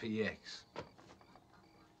stuff in the PX.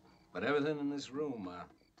 But everything in this room, I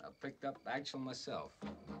picked up actual myself. An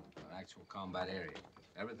actual combat area.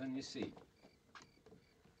 Everything you see.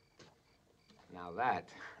 Now that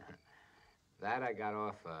I got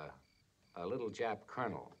off a little Jap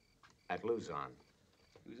colonel at Luzon.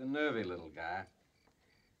 He was a nervy little guy.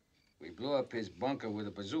 We blew up his bunker with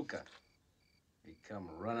a bazooka. He come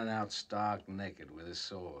running out stark naked with his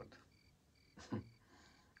sword.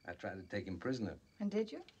 I tried to take him prisoner. And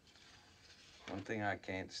did you? One thing I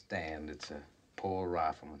can't stand, it's a poor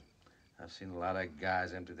rifleman. I've seen a lot of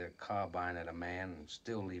guys empty their carbine at a man and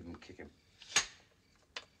still leave him kicking.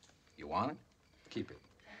 You want it? Keep it.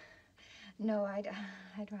 No, I'd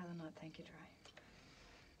rather not, thank you,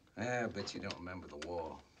 Troy. I bet you don't remember the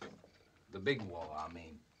war. The big war, I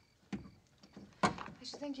mean. I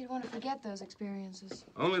should think you'd want to forget those experiences.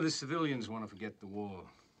 Only the civilians want to forget the war.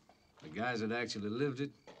 The guys that actually lived it,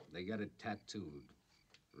 they got it tattooed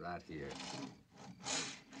right here.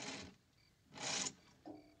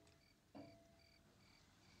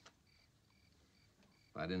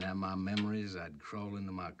 If I didn't have my memories, I'd crawl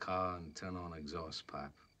into my car and turn on an exhaust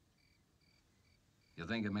pipe. You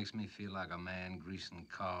think it makes me feel like a man greasing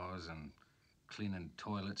cars and cleaning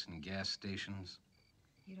toilets and gas stations?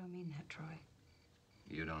 You don't mean that, Troy.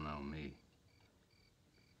 You don't know me.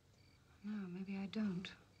 No, maybe I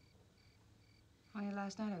don't. Only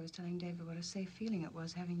last night I was telling David what a safe feeling it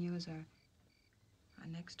was having you as our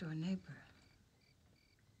next-door neighbor.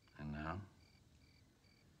 And now?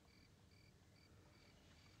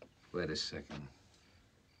 Wait a second.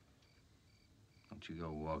 Don't you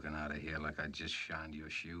go walking out of here like I just shined your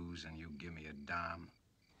shoes and you give me a dime.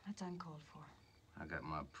 That's uncalled for. I got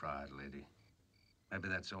my pride, lady. Maybe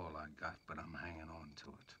that's all I got, but I'm hanging on to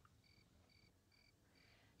it.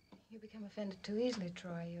 You become offended too easily,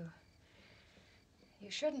 Troy. You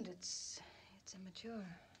shouldn't. It's immature.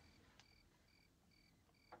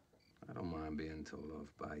 I don't mind being told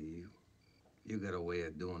off by you. You got a way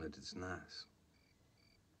of doing it that's nice.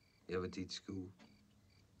 You ever teach school?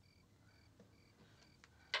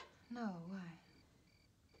 No, why?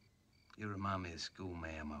 You remind me of school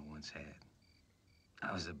ma'am I once had.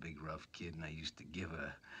 I was a big rough kid and I used to give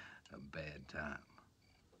her a bad time.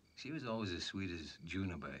 She was always as sweet as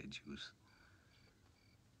juniper juice.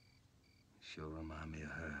 She'll remind me of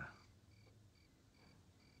her.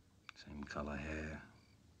 Same color hair,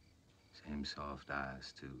 same soft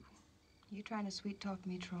eyes, too. You trying to sweet-talk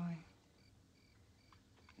me, Troy?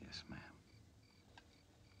 Yes, ma'am.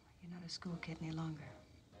 You're not a school kid any longer.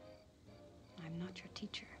 I'm not your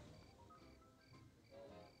teacher.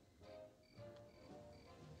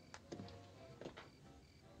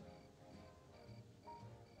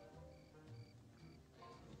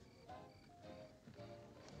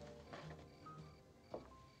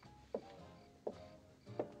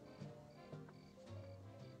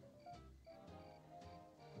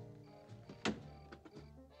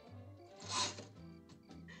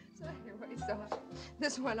 So anyway,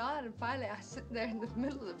 this went on, and finally I was sitting there in the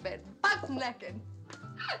middle of the bed, buck naked.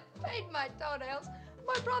 Paid my toenails.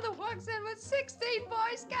 My brother walks in with 16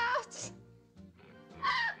 Boy Scouts.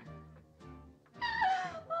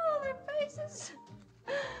 Oh, their faces.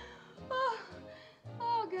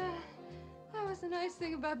 Oh, God. That was the nice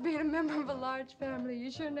thing about being a member of a large family.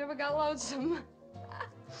 You sure never got lonesome.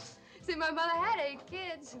 See, my mother had 8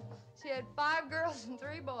 kids. She had 5 girls and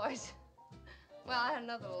 3 boys. Well, I had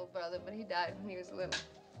another little brother, but he died when he was little.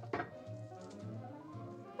 That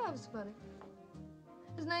was funny.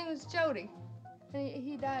 His name was Jody. And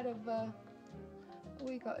he died of, what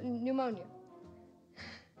do you call it, pneumonia.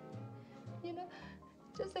 You know,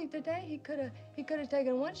 Just think today he could have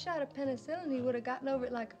taken one shot of penicillin and he would have gotten over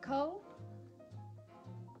it like a cold.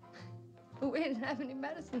 But we didn't have any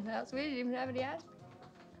medicine in the house. We didn't even have any aspirin.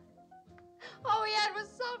 All we had was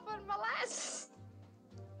sulfur and molasses.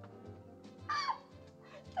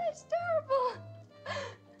 That's terrible.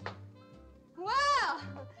 Well,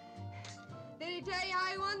 did he tell you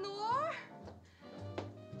how he won the war?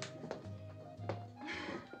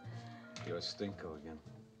 You're Stinko again.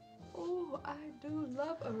 Oh, I do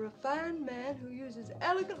love a refined man who uses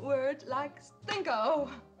elegant words like stinko.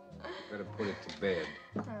 Better put it to bed.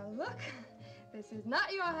 Now, look, this is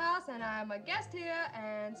not your house, and I'm a guest here,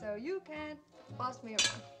 and so you can't boss me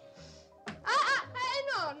around. Hey,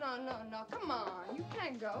 no, come on. You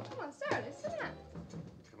can't go. Come on, Shirley, sit down.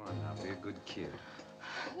 Come on now, be a good kid.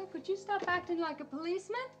 Look, would you stop acting like a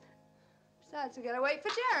policeman? Besides, we gotta wait for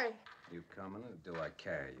Jerry. You coming, or do I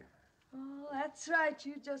carry you? Oh, that's right.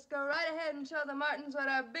 You just go right ahead and show the Martins what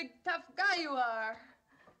a big, tough guy you are.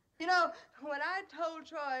 You know, when I told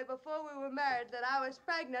Troy before we were married that I was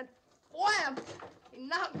pregnant, wham! He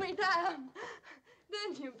knocked me down.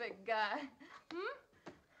 Didn't you, big guy?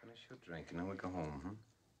 Finish your drink, and then we'll go home, huh?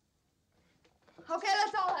 Okay,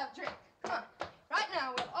 let's all have a drink. Come on. Right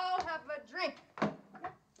now, we'll all have a drink.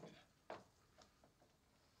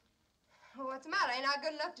 Well, what's the matter? Ain't I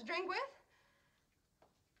good enough to drink with?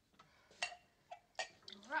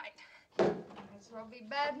 Right. Might as well be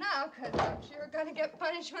bad now, because I'm sure gonna get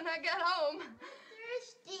punished when I get home.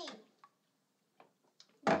 Thirsty.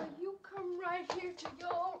 Well, you come right here to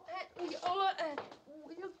your old Aunt Leola, and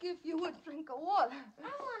we'll give you a drink of water. I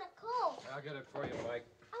want a Coke. I'll get it for you, Mike.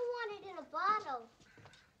 I want it in a bottle.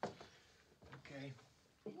 Okay.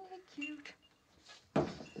 Hey, cute.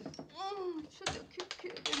 Such a cute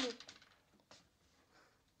kid, isn't it?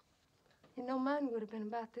 You know, mine would have been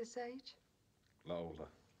about this age. Lola.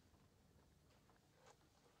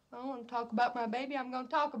 If I want to talk about my baby, I'm going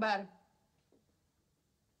to talk about him.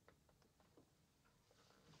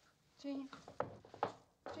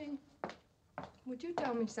 Gene, would you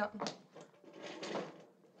tell me something?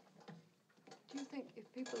 Do you think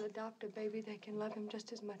if people adopt a baby, they can love him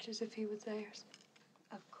just as much as if he was theirs?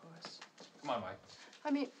 Of course. Come on, Mike.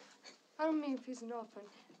 I mean, I don't mean if he's an orphan.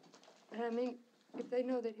 And I mean, if they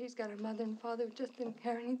know that he's got a mother and father who just didn't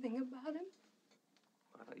care anything about him.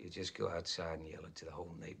 Why don't you just go outside and yell it to the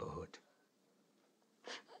whole neighborhood?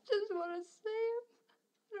 I just want to see him.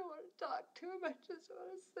 I don't want to talk to him. I just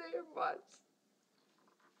want to see him once.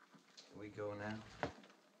 Can we go now?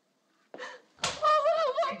 Oh, I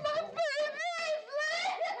want my baby,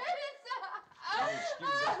 please! Oh,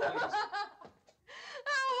 excuse us, please.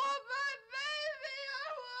 I want my baby! I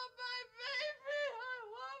want my baby! I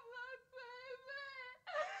want my baby!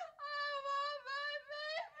 I want my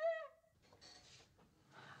baby!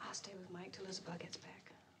 I'll stay with Mike till Isabel gets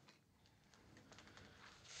back.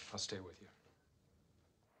 I'll stay with you.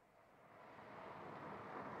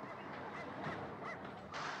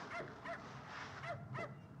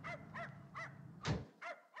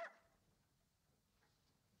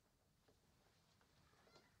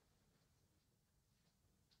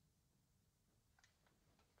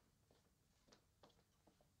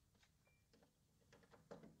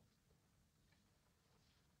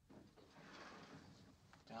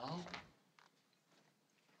 Del?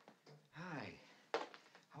 Hi.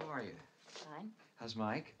 How are you? Fine. How's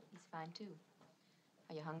Mike? He's fine, too.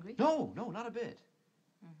 Are you hungry? No, not a bit.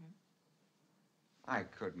 Mm-hmm. I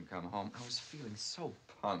couldn't come home. I was feeling so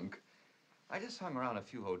punk. I just hung around a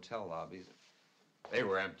few hotel lobbies. They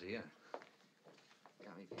were empty.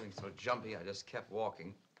 Got me feeling so jumpy, I just kept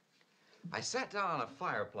walking. I sat down on a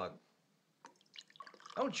fire plug.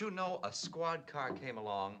 Don't you know, a squad car came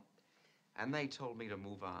along, and they told me to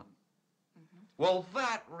move on. Mm-hmm. Well,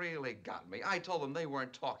 that really got me. I told them they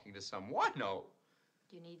weren't talking to some wino.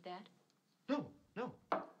 Do you need that? No.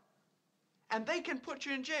 And they can put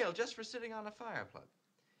you in jail just for sitting on a fire plug.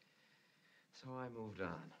 So I moved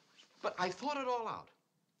on. But I thought it all out.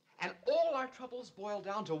 And all our troubles boiled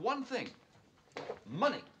down to one thing.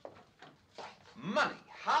 Money. Money.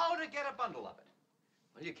 How to get a bundle of it.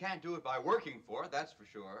 Well, you can't do it by working for it, that's for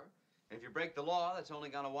sure. And if you break the law, that's only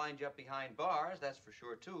going to wind you up behind bars, that's for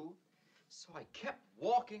sure, too. So I kept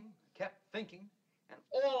walking, kept thinking, and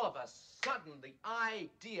all of a sudden, the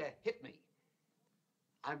idea hit me.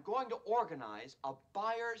 I'm going to organize a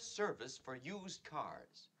buyer service for used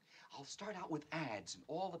cars. I'll start out with ads in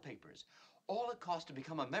all the papers. All it costs to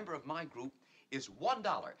become a member of my group is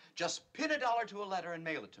 $1. Just pin $1 to a letter and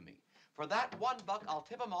mail it to me. For that $1, I'll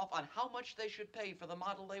tip them off on how much they should pay for the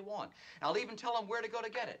model they want. And I'll even tell them where to go to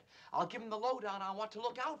get it. I'll give them the lowdown on what to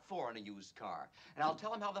look out for in a used car. And I'll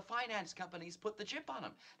tell them how the finance companies put the chip on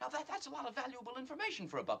them. Now, that's a lot of valuable information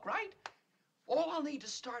for $1, right? All I'll need to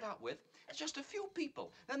start out with is just a few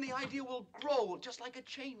people. Then the idea will grow just like a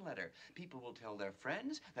chain letter. People will tell their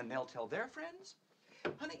friends, then they'll tell their friends.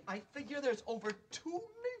 Honey, I figure there's over 2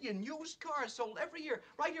 million used cars sold every year,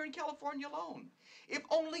 right here in California alone. If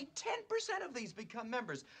only 10% of these become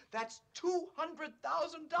members, that's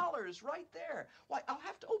 $200,000 right there. Why, I'll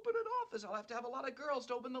have to open an office. I'll have to have a lot of girls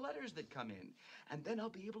to open the letters that come in. And then I'll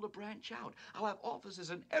be able to branch out. I'll have offices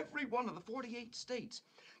in every one of the 48 states.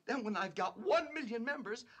 Then when I've got 1 million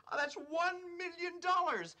members, that's $1 million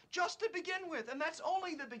just to begin with, and that's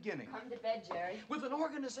only the beginning. Come to bed, Jerry. With an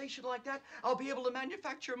organization like that, I'll be able to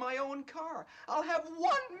manufacture my own car. I'll have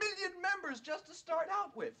 1 million members just to start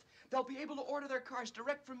out with. They'll be able to order their cars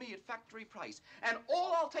direct from me at factory price, and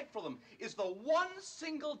all I'll take for them is the $1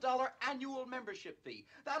 single annual membership fee.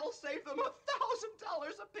 That'll save them $1,000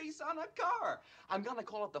 a piece on a car. I'm gonna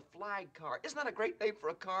call it the Flagg car. Isn't that a great name for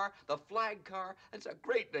a car? The Flagg car. It's a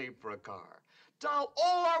great name for a car. Doll,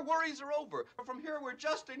 all our worries are over. From here, we're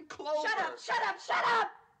just in clover. Shut up, shut up, shut up!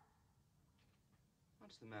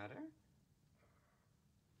 What's the matter?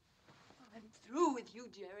 I'm through with you,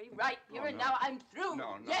 Jerry. Right here and now, I'm through.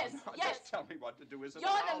 No. Yes, yes. Just tell me what to do, isn't it?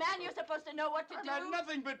 You're the man. You're supposed to know what to do. I've had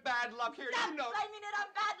nothing but bad luck here. Stop You know. blaming it on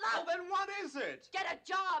bad luck. Well, then what is it? Get a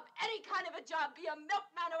job, any kind of a job. Be a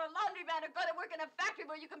milkman or a laundryman, or go to work in a factory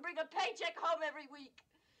where you can bring a paycheck home every week.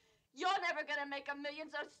 You're never gonna make $1 million,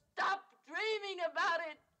 so stop dreaming about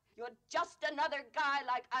it. You're just another guy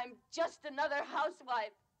like I'm just another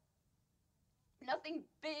housewife. Nothing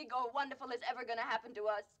big or wonderful is ever gonna happen to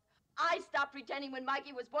us. I stopped pretending when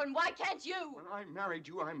Mikey was born. Why can't you? When I married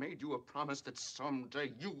you, I made you a promise that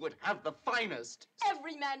someday you would have the finest.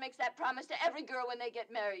 Every man makes that promise to every girl when they get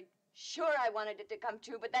married. Sure, I wanted it to come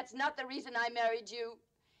true, but that's not the reason I married you.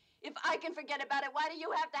 If I can forget about it, why do you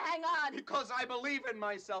have to hang on? Because I believe in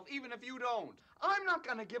myself, even if you don't. I'm not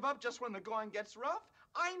gonna give up just when the going gets rough.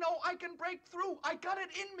 I know I can break through. I got it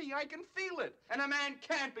in me. I can feel it. And a man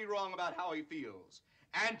can't be wrong about how he feels.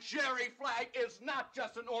 And Jerry Flagg is not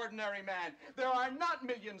just an ordinary man. There are not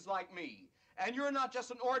millions like me. And you're not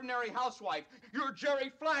just an ordinary housewife. You're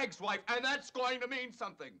Jerry Flagg's wife, and that's going to mean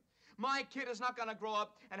something. My kid is not going to grow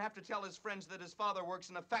up and have to tell his friends that his father works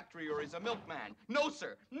in a factory or he's a milkman. No,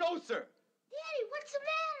 sir. No, sir. Daddy, what's the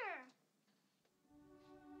matter?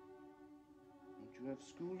 Don't you have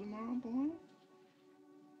school tomorrow, boy?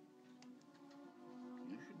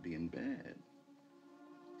 You should be in bed.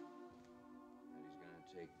 He's gonna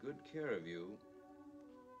take good care of you.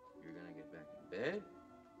 You're gonna get back in bed,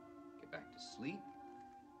 get back to sleep,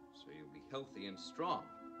 so you'll be healthy and strong.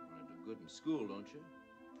 You wanna do good in school, don't you?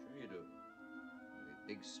 Sure you do. You'll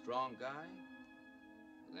be a big, strong guy.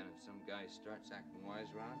 But then if some guy starts acting wise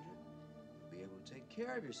around you, you'll be able to take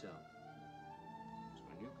care of yourself. So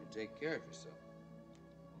when you can take care of yourself,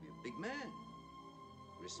 you'll be a big man,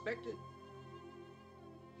 respected.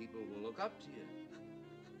 People will look up to you.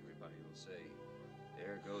 Everybody will say,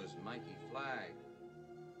 there goes Mikey Flagg.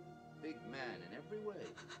 Big man in every way.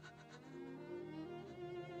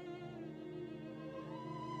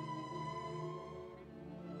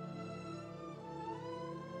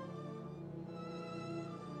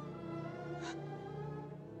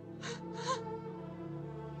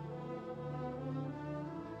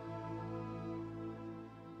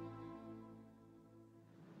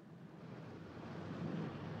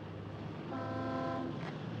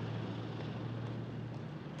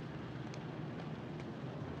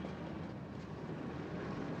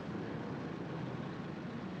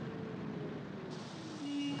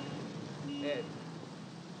 Ed.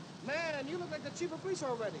 Man, you look like the chief of police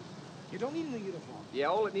already. You don't need a new uniform. Yeah,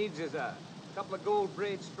 all it needs is a couple of gold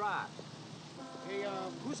braid stripes. Hey,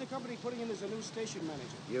 who's the company putting in as a new station manager?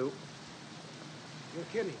 You. You're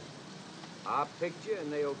kidding. I picked you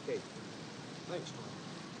and they okayed you. Thanks, Troy.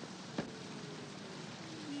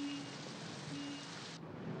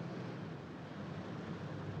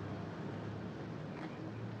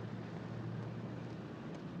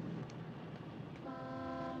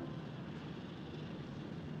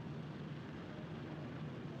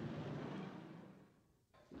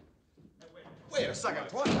 Wait a second,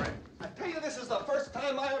 Troy. I tell you, this is the first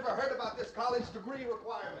time I ever heard about this college degree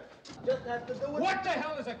requirement. Just have to do it. What the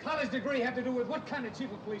hell does a college degree have to do with what kind of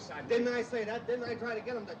chief of police I am? Didn't I say that? Didn't I try to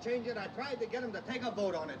get him to change it? I tried to get him to take a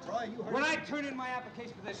vote on it, Troy. You heard When me. I turned in my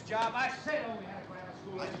application for this job, I said all we had to grab us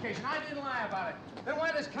school education. I didn't lie about it. Then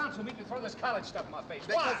why does council make me throw this college stuff in my face?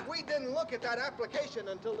 Because Why? we didn't look at that application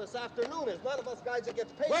until this afternoon. There's none of us guys that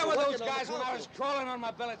gets paid Where for were working those on the guys when I council. was crawling on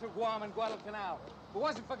my belly through Guam and Guadalcanal? If it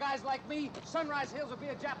wasn't for guys like me, Sunrise Hills would be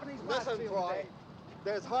a Japanese blast Listen, field Troy, today.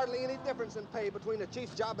 there's hardly any difference in pay between a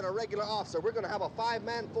chief's job and a regular officer. We're going to have a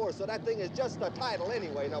 5-man force, so that thing is just a title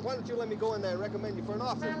anyway. Now, why don't you let me go in there and recommend you for an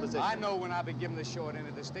officer's position? I know when I'll be given the short end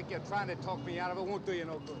of the stick. You're trying to talk me out of it. Won't do you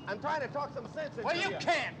no good. I'm trying to talk some sense into Well, you. you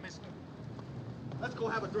can't, mister. Let's go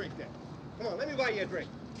have a drink then. Come on, let me buy you a drink.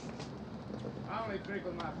 I only drink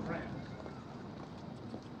with my friends.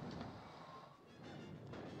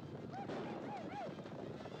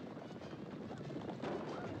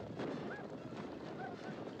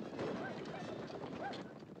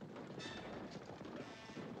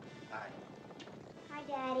 Hi,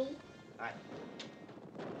 Daddy. Hi.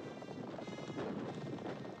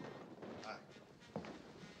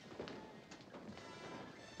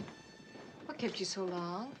 What kept you so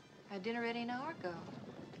long? I had dinner ready an hour ago.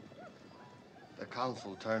 The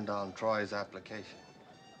council turned down Troy's application.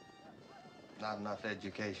 Not enough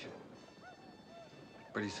education.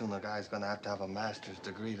 Pretty soon the guy's gonna have a master's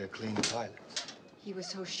degree to clean toilets. He was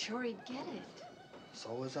so sure he'd get it.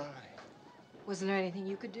 So was I. Wasn't there anything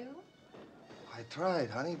you could do? I tried,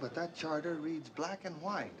 honey, but that charter reads black and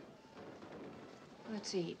white.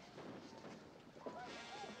 Let's eat.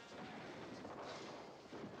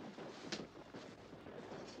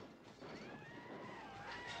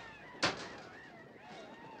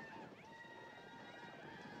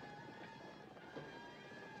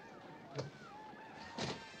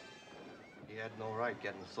 He had no right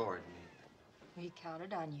getting sore at me. We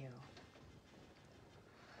counted on you.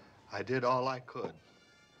 I did all I could.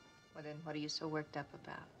 Well, then what are you so worked up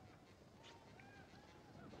about?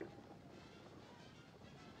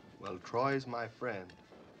 Well, Troy's my friend.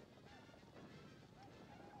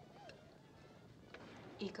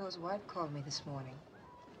 Eco's wife called me this morning.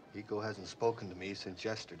 Eco hasn't spoken to me since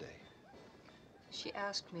yesterday. She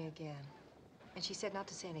asked me again, and she said not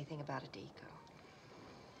to say anything about it to Eco.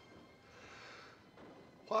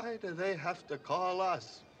 Why do they have to call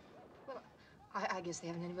us? Well, I guess they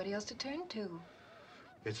haven't anybody else to turn to.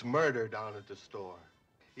 It's murder down at the store.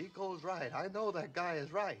 Eco's right. I know that guy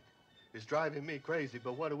is right. It's driving me crazy,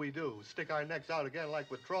 but what do? Stick our necks out again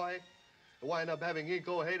like with Troy? And wind up having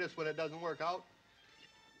Eco hate us when it doesn't work out?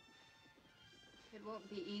 It won't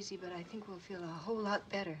be easy, but I think we'll feel a whole lot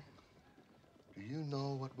better. Do you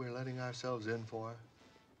know what we're letting ourselves in for?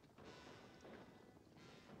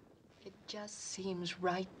 It just seems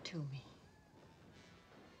right to me.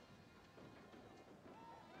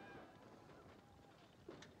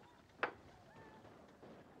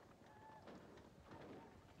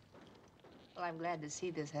 Well, I'm glad to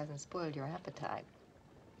see this hasn't spoiled your appetite.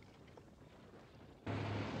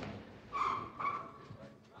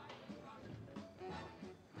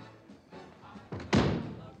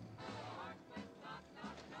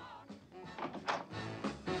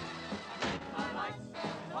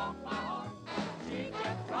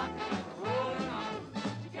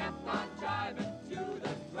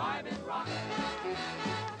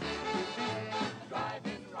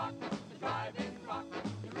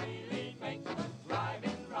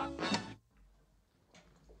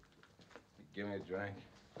 Give me a drink.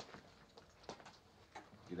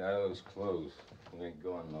 Get out of those clothes. We ain't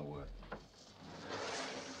going nowhere.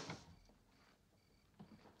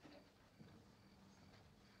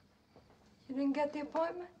 You didn't get the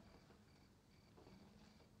appointment?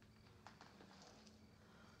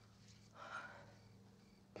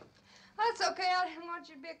 That's okay. I didn't want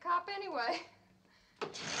you to be a cop anyway.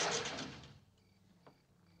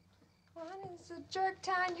 Well, honey, it's a jerk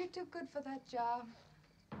town. You're too good for that job.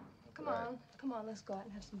 Come on. Come on, let's go out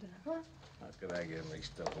and have some dinner, huh? How could I get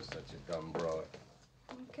mixed up with such a dumb broad?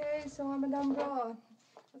 Okay, so I'm a dumb broad.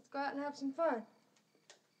 Let's go out and have some fun.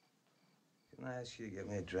 Can I ask you to get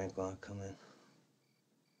me a drink while I come in?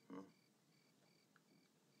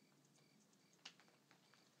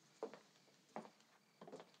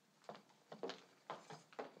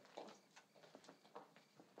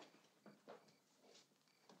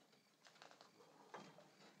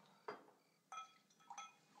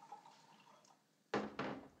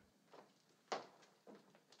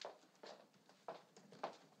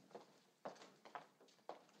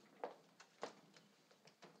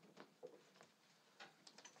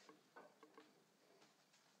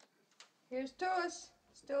 Here's to us.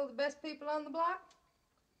 Still the best people on the block?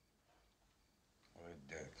 We're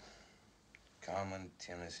dirt. Common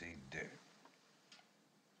Tennessee dirt.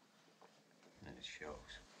 And it shows.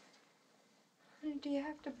 Honey, do you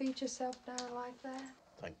have to beat yourself down like that?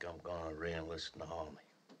 think I'm gonna re-enlist in the Army.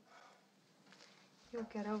 You'll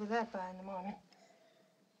get over that by in the morning.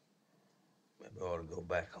 Maybe I ought to go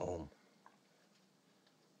back home.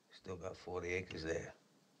 Still got 40 acres there.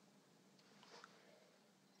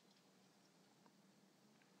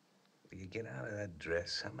 Will you get out of that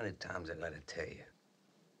dress? How many times I gotta tell you?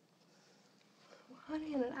 Well,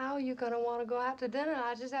 honey, in an hour you're gonna want to go out to dinner.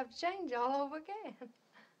 I just have to change all over again.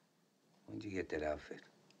 When'd you get that outfit?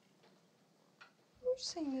 You've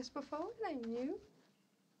seen this before. It ain't new.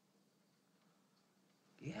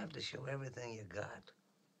 You have to show everything you got.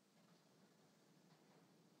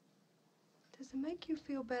 Does it make you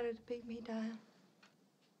feel better to beat me down?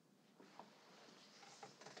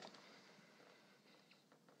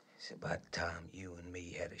 It's about time you and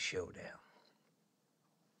me had a showdown.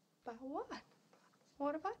 About what?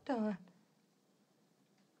 What have I done?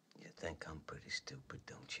 You think I'm pretty stupid,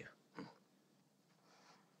 don't you?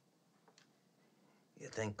 You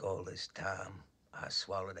think all this time I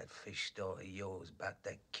swallowed that fish story of yours about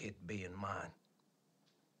that kid being mine?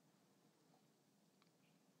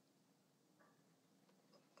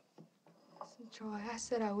 Listen, Troy, I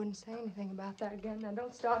said I wouldn't say anything about that again. Now,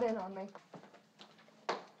 don't start in on me.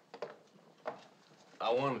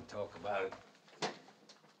 I want to talk about it.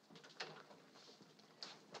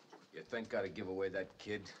 You think I'd give away that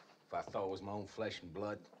kid if I thought it was my own flesh and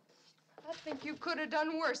blood? I think you could have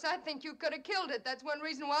done worse. I think you could have killed it. That's one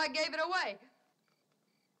reason why I gave it away.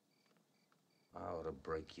 I ought to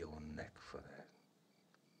break your neck for that.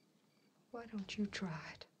 Why don't you try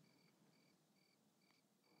it?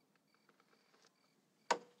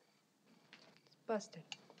 It's busted.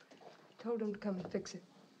 I told him to come and fix it.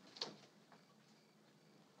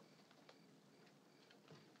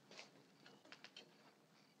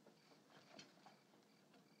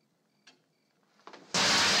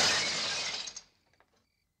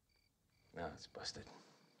 Now it's busted.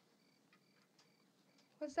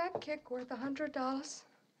 Was that kick worth $100?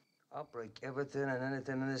 I'll break everything and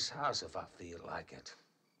anything in this house if I feel like it.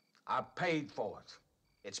 I paid for it.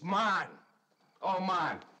 It's mine. All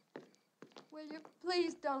mine. Will you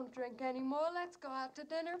please don't drink anymore? Let's go out to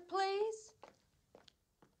dinner, please.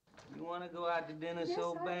 You want to go out to dinner Yes,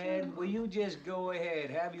 so I bad? do. Well, you just go ahead.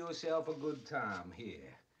 Have yourself a good time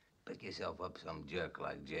here. Pick yourself up some jerk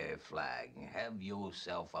like Jerry Flagg and have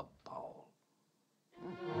yourself a ball.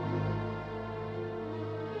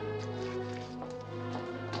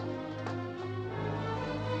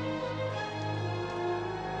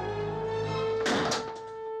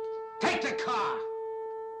 Take the car!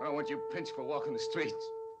 I don't want you pinched for walking the streets.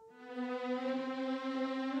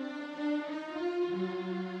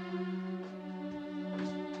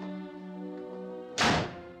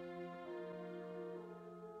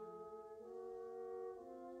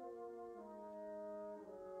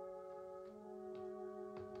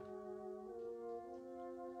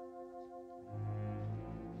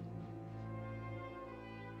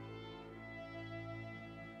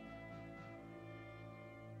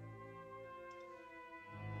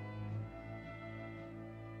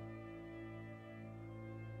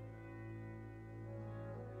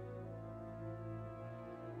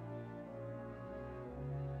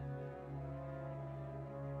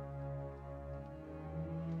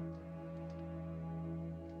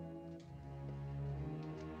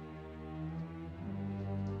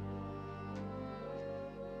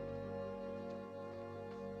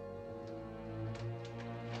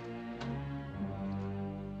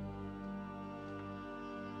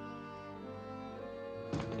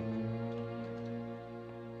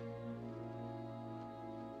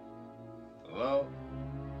 Hello?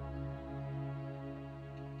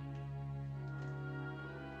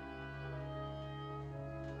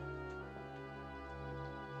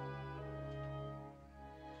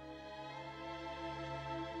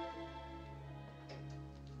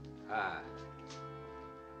 Hi.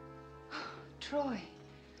 Troy,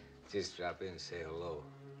 Just drop in and say hello.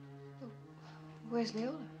 where's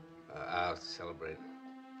Leola? Out celebrating.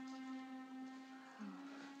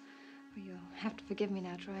 Well, you'll have to forgive me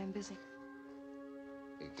now, Troy. I'm busy.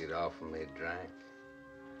 You could offer me a drink.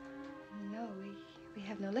 No, we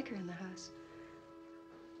have no liquor in the house.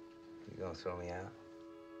 You gonna throw me out?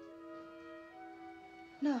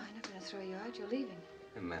 No, I'm not going to throw you out. You're leaving.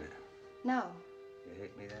 A minute. No. You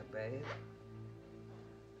hate me that bad?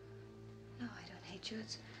 No, I don't hate you.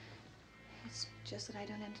 It's just that I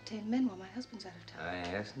don't entertain men while my husband's out of town. I ain't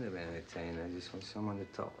asking to be entertained. I just want someone to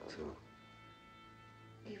talk to.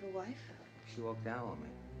 You have a wife? She walked down with me.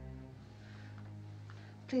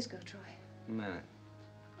 Please go, Troy. A minute.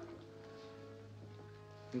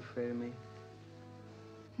 You afraid of me?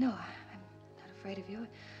 No, I'm not afraid of you.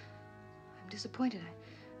 I'm disappointed.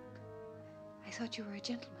 I thought you were a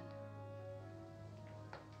gentleman.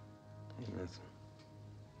 Ain't nothing.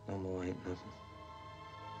 No more ain't nothing.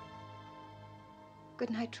 Good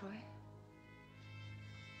night, Troy.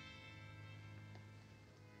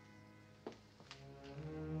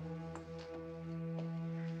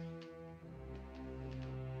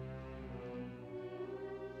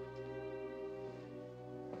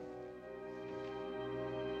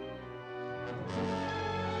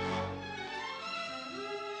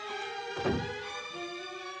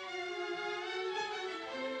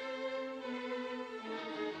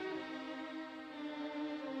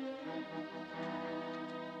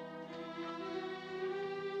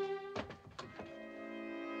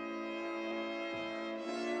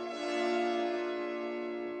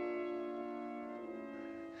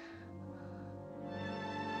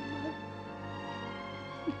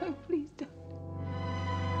 No, please don't.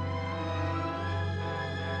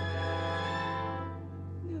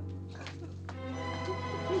 No.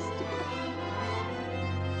 Please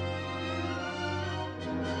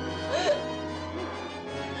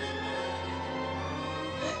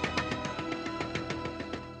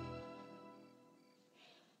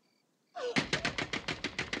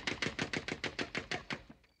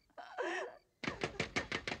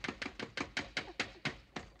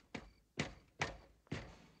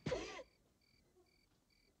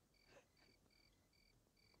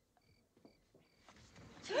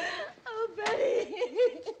Oh, Betty.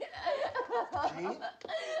 Jean?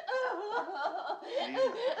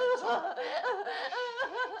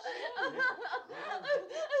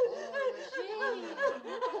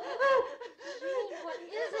 What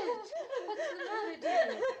is it? What's the matter,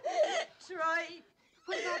 dear? Troy.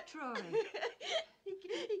 What about Troy? He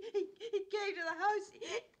came to the house.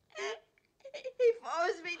 He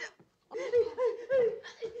forced me to. Who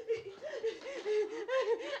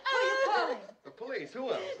are you calling? The police.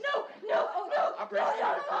 Who else? No. Operator, No,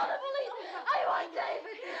 call the police. I want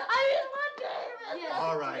David. I want David. Yes.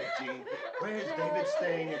 All right, Jean. Where's David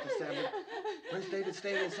staying Where's David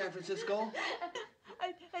staying in San Francisco?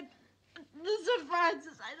 Sir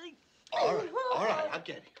Francis, I think. All right, I'll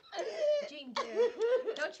get him. Jean, dear,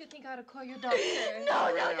 don't you think I ought to call your doctor?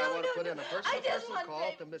 I want to put in a personal just want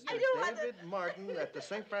call to David. Mr. David Martin at the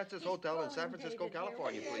St. Francis Hotel in San Francisco,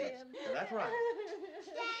 California, please. That's right.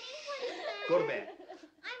 Go to bed.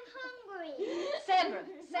 I'm hungry.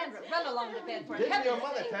 Sandra, run along to bed for Didn't heaven's your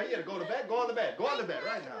mother sake. tell you to go to bed? Go on to bed. Go on to bed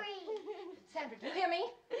right now. Sandra, do you hear me?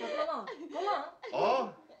 Now, go along.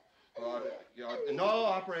 Oh? No,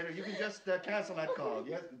 operator, you can just cancel that call.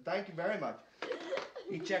 Yes, thank you very much.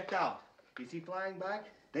 He checked out. Is he flying back?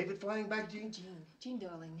 David flying back, Jean? Jean,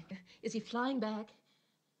 darling, is he flying back?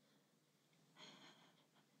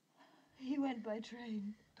 He went by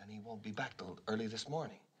train. Then he won't be back till early this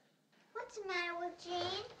morning. What's the matter with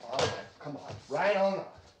Jane? All right, come on. Right on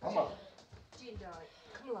up. Come on. Jean, darling,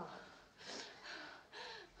 come along.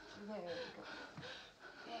 There we go.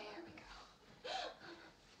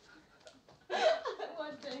 I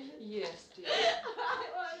want David. Yes, dear. I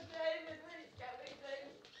want David. Please get me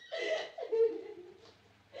David.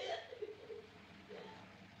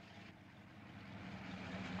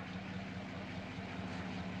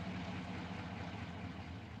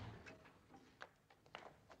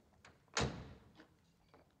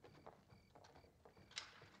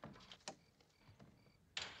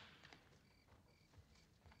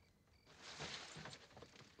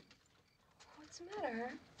 What's the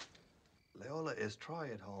matter? Leola, is Troy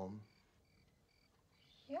at home?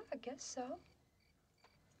 Yeah, I guess so.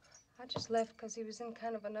 I just left because he was in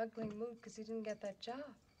kind of an ugly mood because he didn't get that job.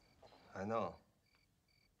 I know.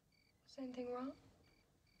 Is anything wrong?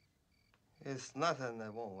 It's nothing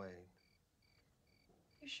that won't wait.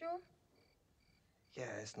 You sure? Yeah,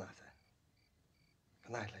 it's nothing.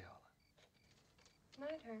 Good night, Leola.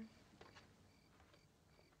 Night, Herm.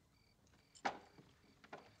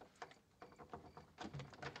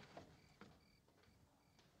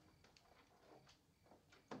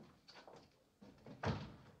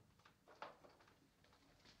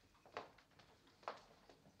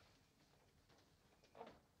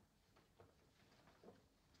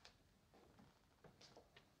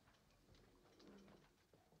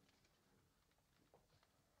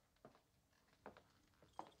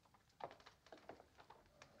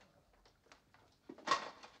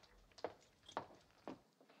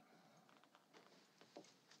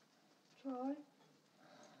 Troy?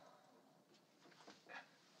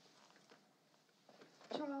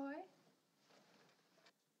 Troy?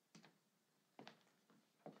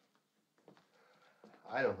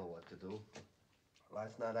 I don't know what to do.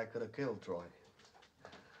 Last night I could have killed Troy.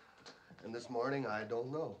 And this morning I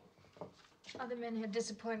don't know. Other men have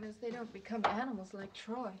disappointments. They don't become animals like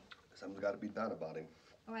Troy. Something's got to be done about him.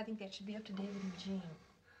 Oh, I think that should be up to David and Jean.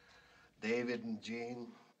 David and Jean,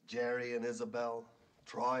 Jerry and Isabel,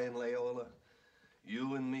 Troy and Leola,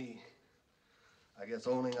 you and me. I guess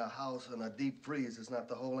owning a house and a deep freeze is not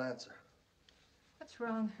the whole answer. What's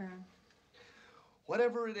wrong, Herm?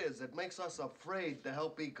 Whatever it is that makes us afraid to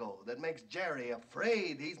help Eco, that makes Jerry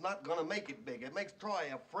afraid he's not gonna make it big, it makes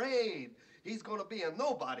Troy afraid he's gonna be a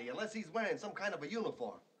nobody unless he's wearing some kind of a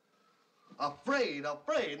uniform. Afraid,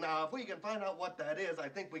 afraid. Now, if we can find out what that is, I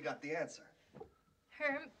think we got the answer.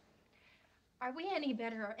 Herm, are we any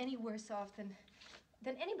better or any worse off than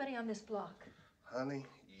anybody on this block? Honey,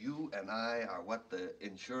 you and I are what the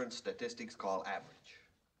insurance statistics call average.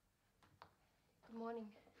 Good morning.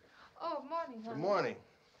 Oh, morning, honey. Good morning.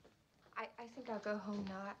 I think I'll go home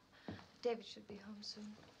now. David should be home soon.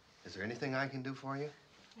 Is there anything I can do for you?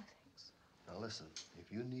 No, thanks. Now, listen,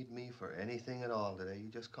 if you need me for anything at all today, you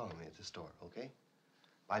just call me at the store, okay?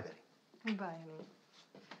 Bye, Betty. Bye, honey.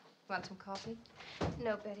 Want some coffee?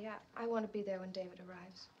 No, Betty, I want to be there when David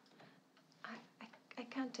arrives. I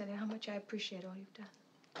can't tell you how much I appreciate all you've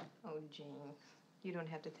done. Oh, Jean, you don't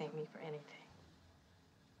have to thank me for anything.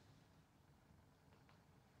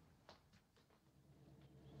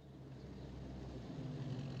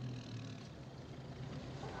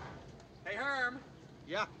 Hey, Herm.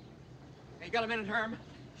 Yeah? Hey, you got a minute, Herm?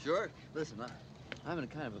 Sure. Listen, I'm in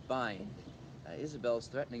kind of a bind. Isabel's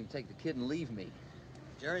threatening to take the kid and leave me.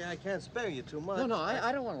 Jerry, I can't spare you too much. No,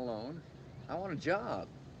 I don't want a loan. I want a job.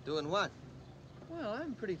 Doing what? Well,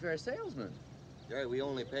 I'm a pretty fair salesman. Jerry, we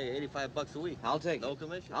only pay $85 a week. I'll take it. No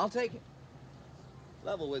commission. I'll take it.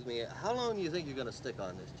 Level with me. How long do you think you're going to stick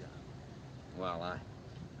on this job? Well,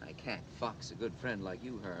 I can't fox a good friend like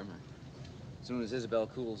you, Herm. As soon as Isabel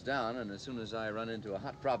cools down and as soon as I run into a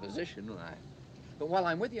hot proposition, But while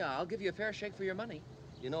I'm with you, I'll give you a fair shake for your money.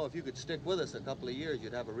 You know, if you could stick with us a couple of years,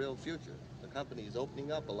 you'd have a real future. The company's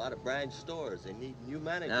opening up a lot of branch stores. They need new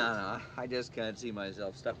managers. No, I just can't see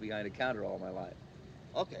myself stuck behind a counter all my life.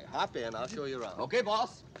 Okay, hop in. I'll show you around. Okay,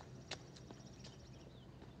 boss.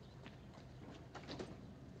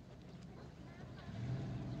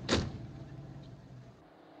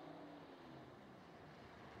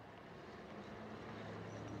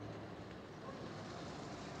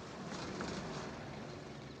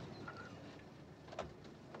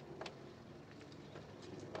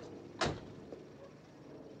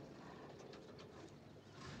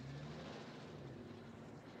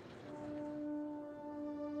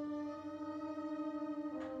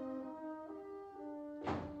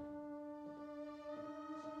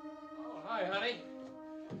 Hi, honey.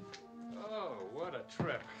 Oh, what a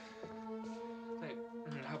trip. Hey,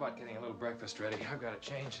 how about getting a little breakfast ready? I've got to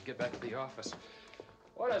change and get back to the office.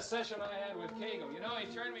 What a session I had with Kegel. You know,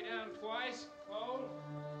 he turned me down twice, cold.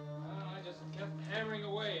 I just kept hammering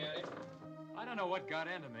away at him. I don't know what got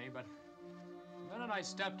into me, but the minute I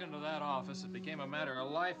stepped into that office, it became a matter of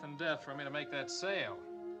life and death for me to make that sale.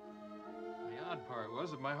 The odd part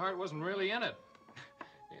was that my heart wasn't really in it.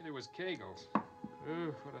 Neither was Kegel's.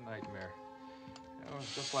 Ooh, what a nightmare. You know,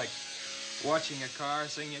 it's just like watching a car,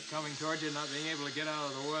 seeing it coming towards you, and not being able to get out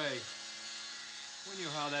of the way. We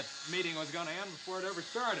knew how that meeting was going to end before it ever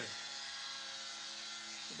started.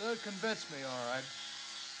 But that convinced me, all right.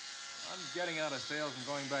 I'm getting out of sales and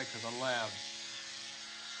going back to the lab.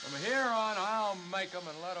 From here on, I'll make them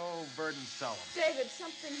and let old Burden sell them. David,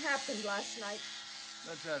 something happened last night.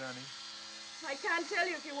 That's that, honey. I can't tell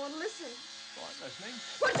you if you won't listen. Oh, I'm listening.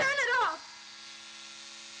 Well, turn it off!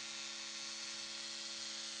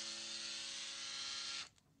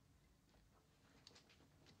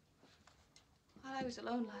 While I was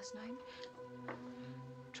alone last night,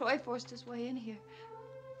 Troy forced his way in here.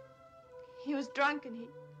 He was drunk and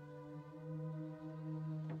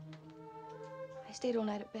I stayed all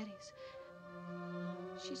night at Betty's.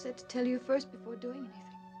 She said to tell you first before doing anything.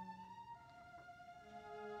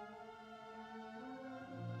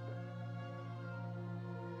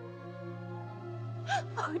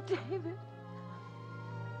 Oh, David.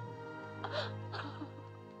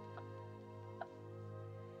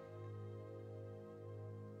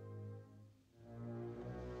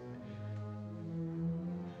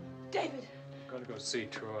 David. I'm going to go see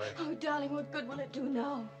Troy. Oh, darling, what good will it do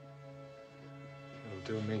now?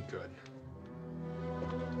 It'll do me good.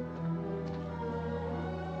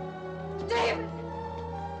 David!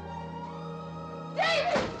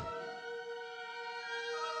 David!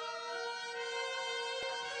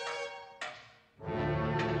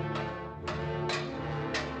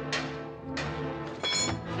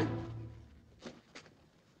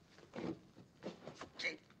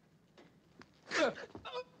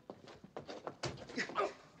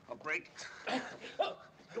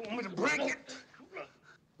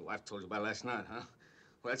 told you about last night, huh?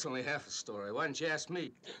 Well, that's only half the story. Why didn't you ask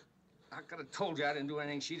me? I could have told you I didn't do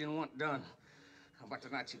anything she didn't want done. How about the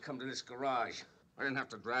night she come to this garage? I didn't have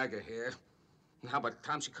to drag her here. And how about the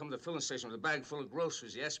time she come to the filling station with a bag full of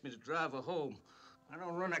groceries? She asked me to drive her home. I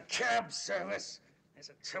don't run a cab service. There's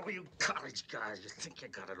a trouble, you college guys. You think you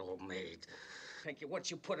got it all made. Think you once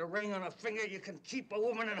you put a ring on her finger, you can keep a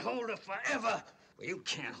woman and hold her forever. Well, you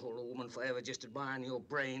can't hold a woman forever just admiring your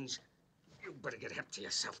brains. You better get hip to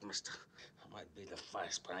yourself, mister. I might be the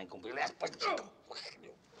first, but I ain't gonna be last. But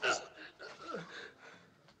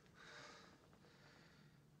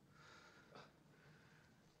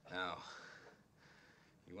now,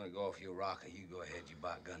 you want to go off your rocker, you go ahead, you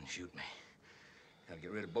buy a gun and shoot me. Gotta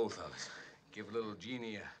get rid of both of us. Give a little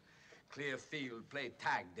genie a clear field, play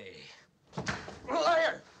tag day.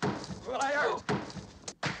 Liar! Liar!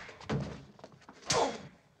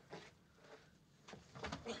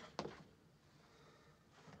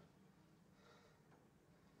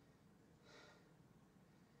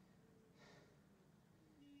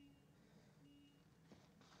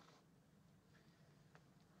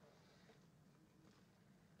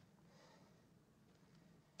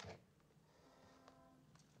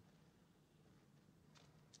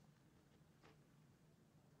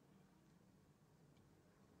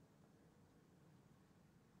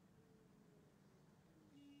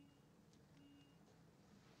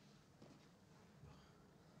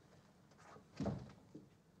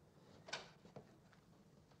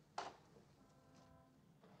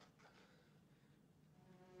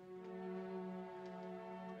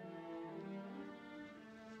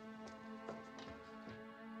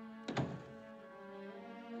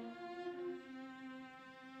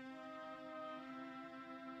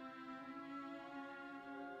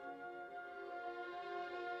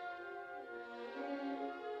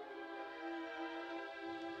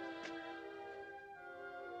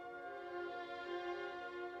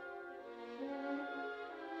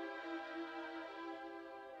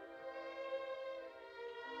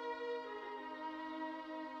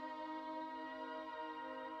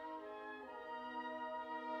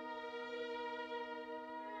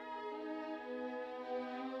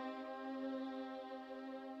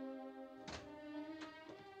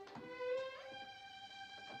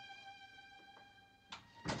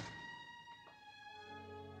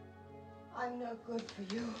 I'm no good for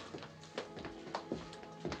you.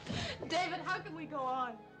 David, how can we go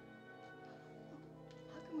on?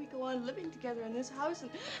 How can we go on living together in this house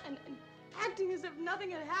and acting as if nothing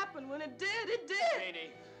had happened when it did? It did!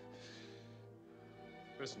 Katie.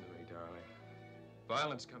 Listen to me, darling.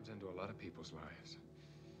 Violence comes into a lot of people's lives.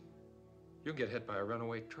 You can get hit by a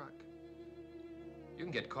runaway truck. You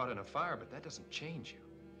can get caught in a fire, but that doesn't change you.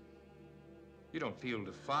 You don't feel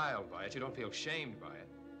defiled by it. You don't feel shamed by it.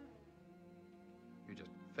 You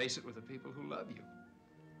just face it with the people who love you.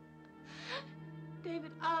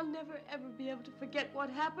 David, I'll never, ever be able to forget what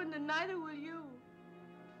happened, and neither will you.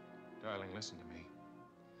 Darling, listen to me.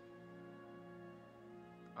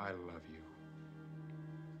 I love you.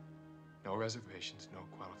 No reservations, no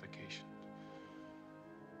qualifications.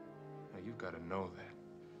 Now, you've got to know that.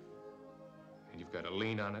 And you've got to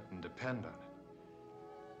lean on it and depend on it.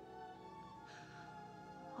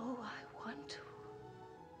 Oh, I want to.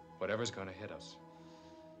 Whatever's going to hit us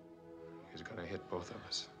is going to hit both of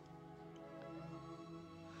us.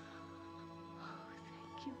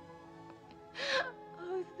 Thank you.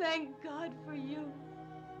 Oh, thank God for you.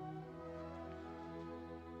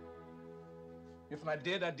 If I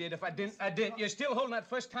did, I did. If I didn't, I didn't. You're still holding that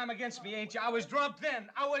first time against me, ain't you? I was drunk then.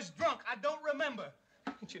 I was drunk. I don't remember.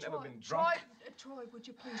 Ain't you never been drunk? Troy, would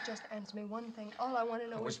you please just answer me one thing? All I want to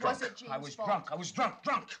know is, drunk. was it Jean's I was fault? drunk. I was drunk.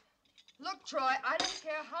 Look, Troy, I don't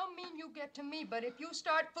care how mean you get to me, but if you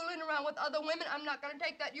start fooling around with other women, I'm not going to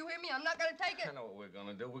take that. You hear me? I'm not going to take it. I know what we're going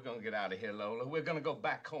to do. We're going to get out of here, Lola. We're going to go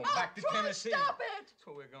back home, Oh, back to Troy, Tennessee. stop it! That's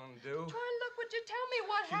what we're going to do. Troy, look, would you tell me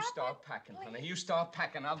what You happened? start packing, honey. You start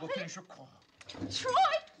packing. I'll go finish your call. Troy!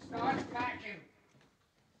 Start packing.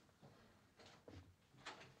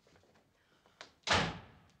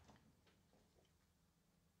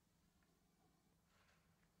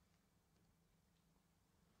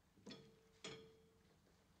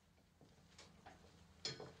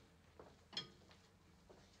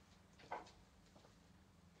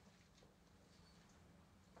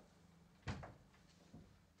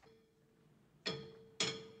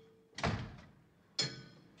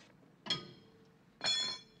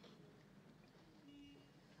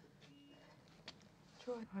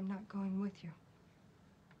 Troy, I'm not going with you.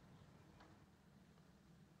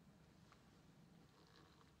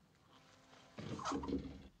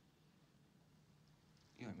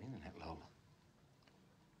 You ain't meaning that, Lola.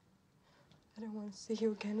 want to see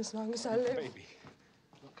you again as long as I live. Baby,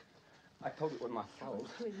 look, I told you it wasn't my fault.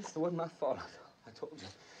 Please. It wasn't my fault. I told you.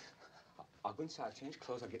 I'll go inside, change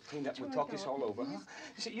clothes, I'll get cleaned up, and we'll talk this all over, huh?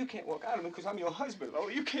 You see, you can't walk out of me because I'm your husband,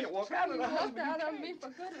 Lola. You can't walk out of the husband. You walked out on me for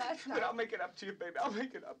good last night. But I'll make it up to you, baby. I'll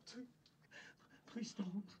make it up to you. Please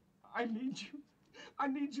don't. I need you. I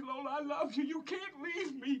need you, Lola. I love you. You can't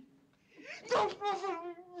leave me. Don't.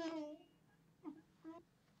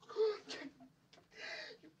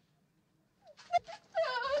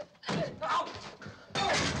 Out!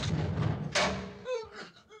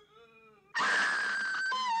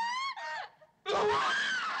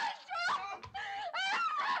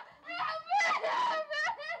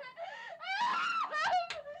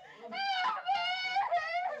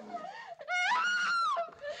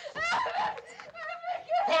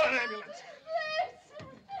 Call an ambulance.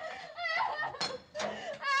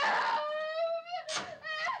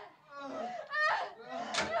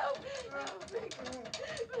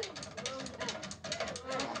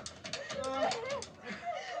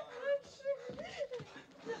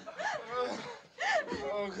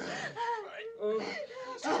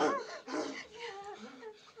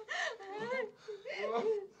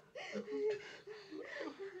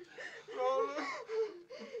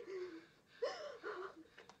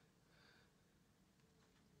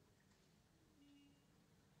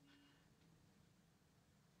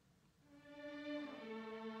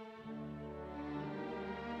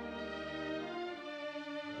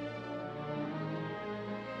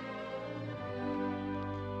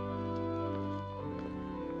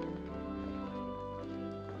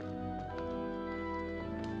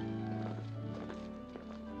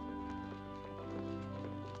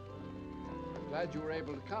 Glad you were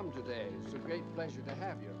able to come today. It's a great pleasure to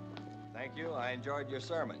have you. Thank you. I enjoyed your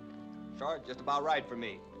sermon. Short, just about right for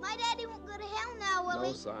me. My daddy won't go to hell now, will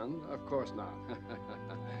he? No, son, of course not.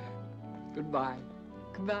 Goodbye.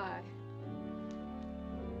 Goodbye.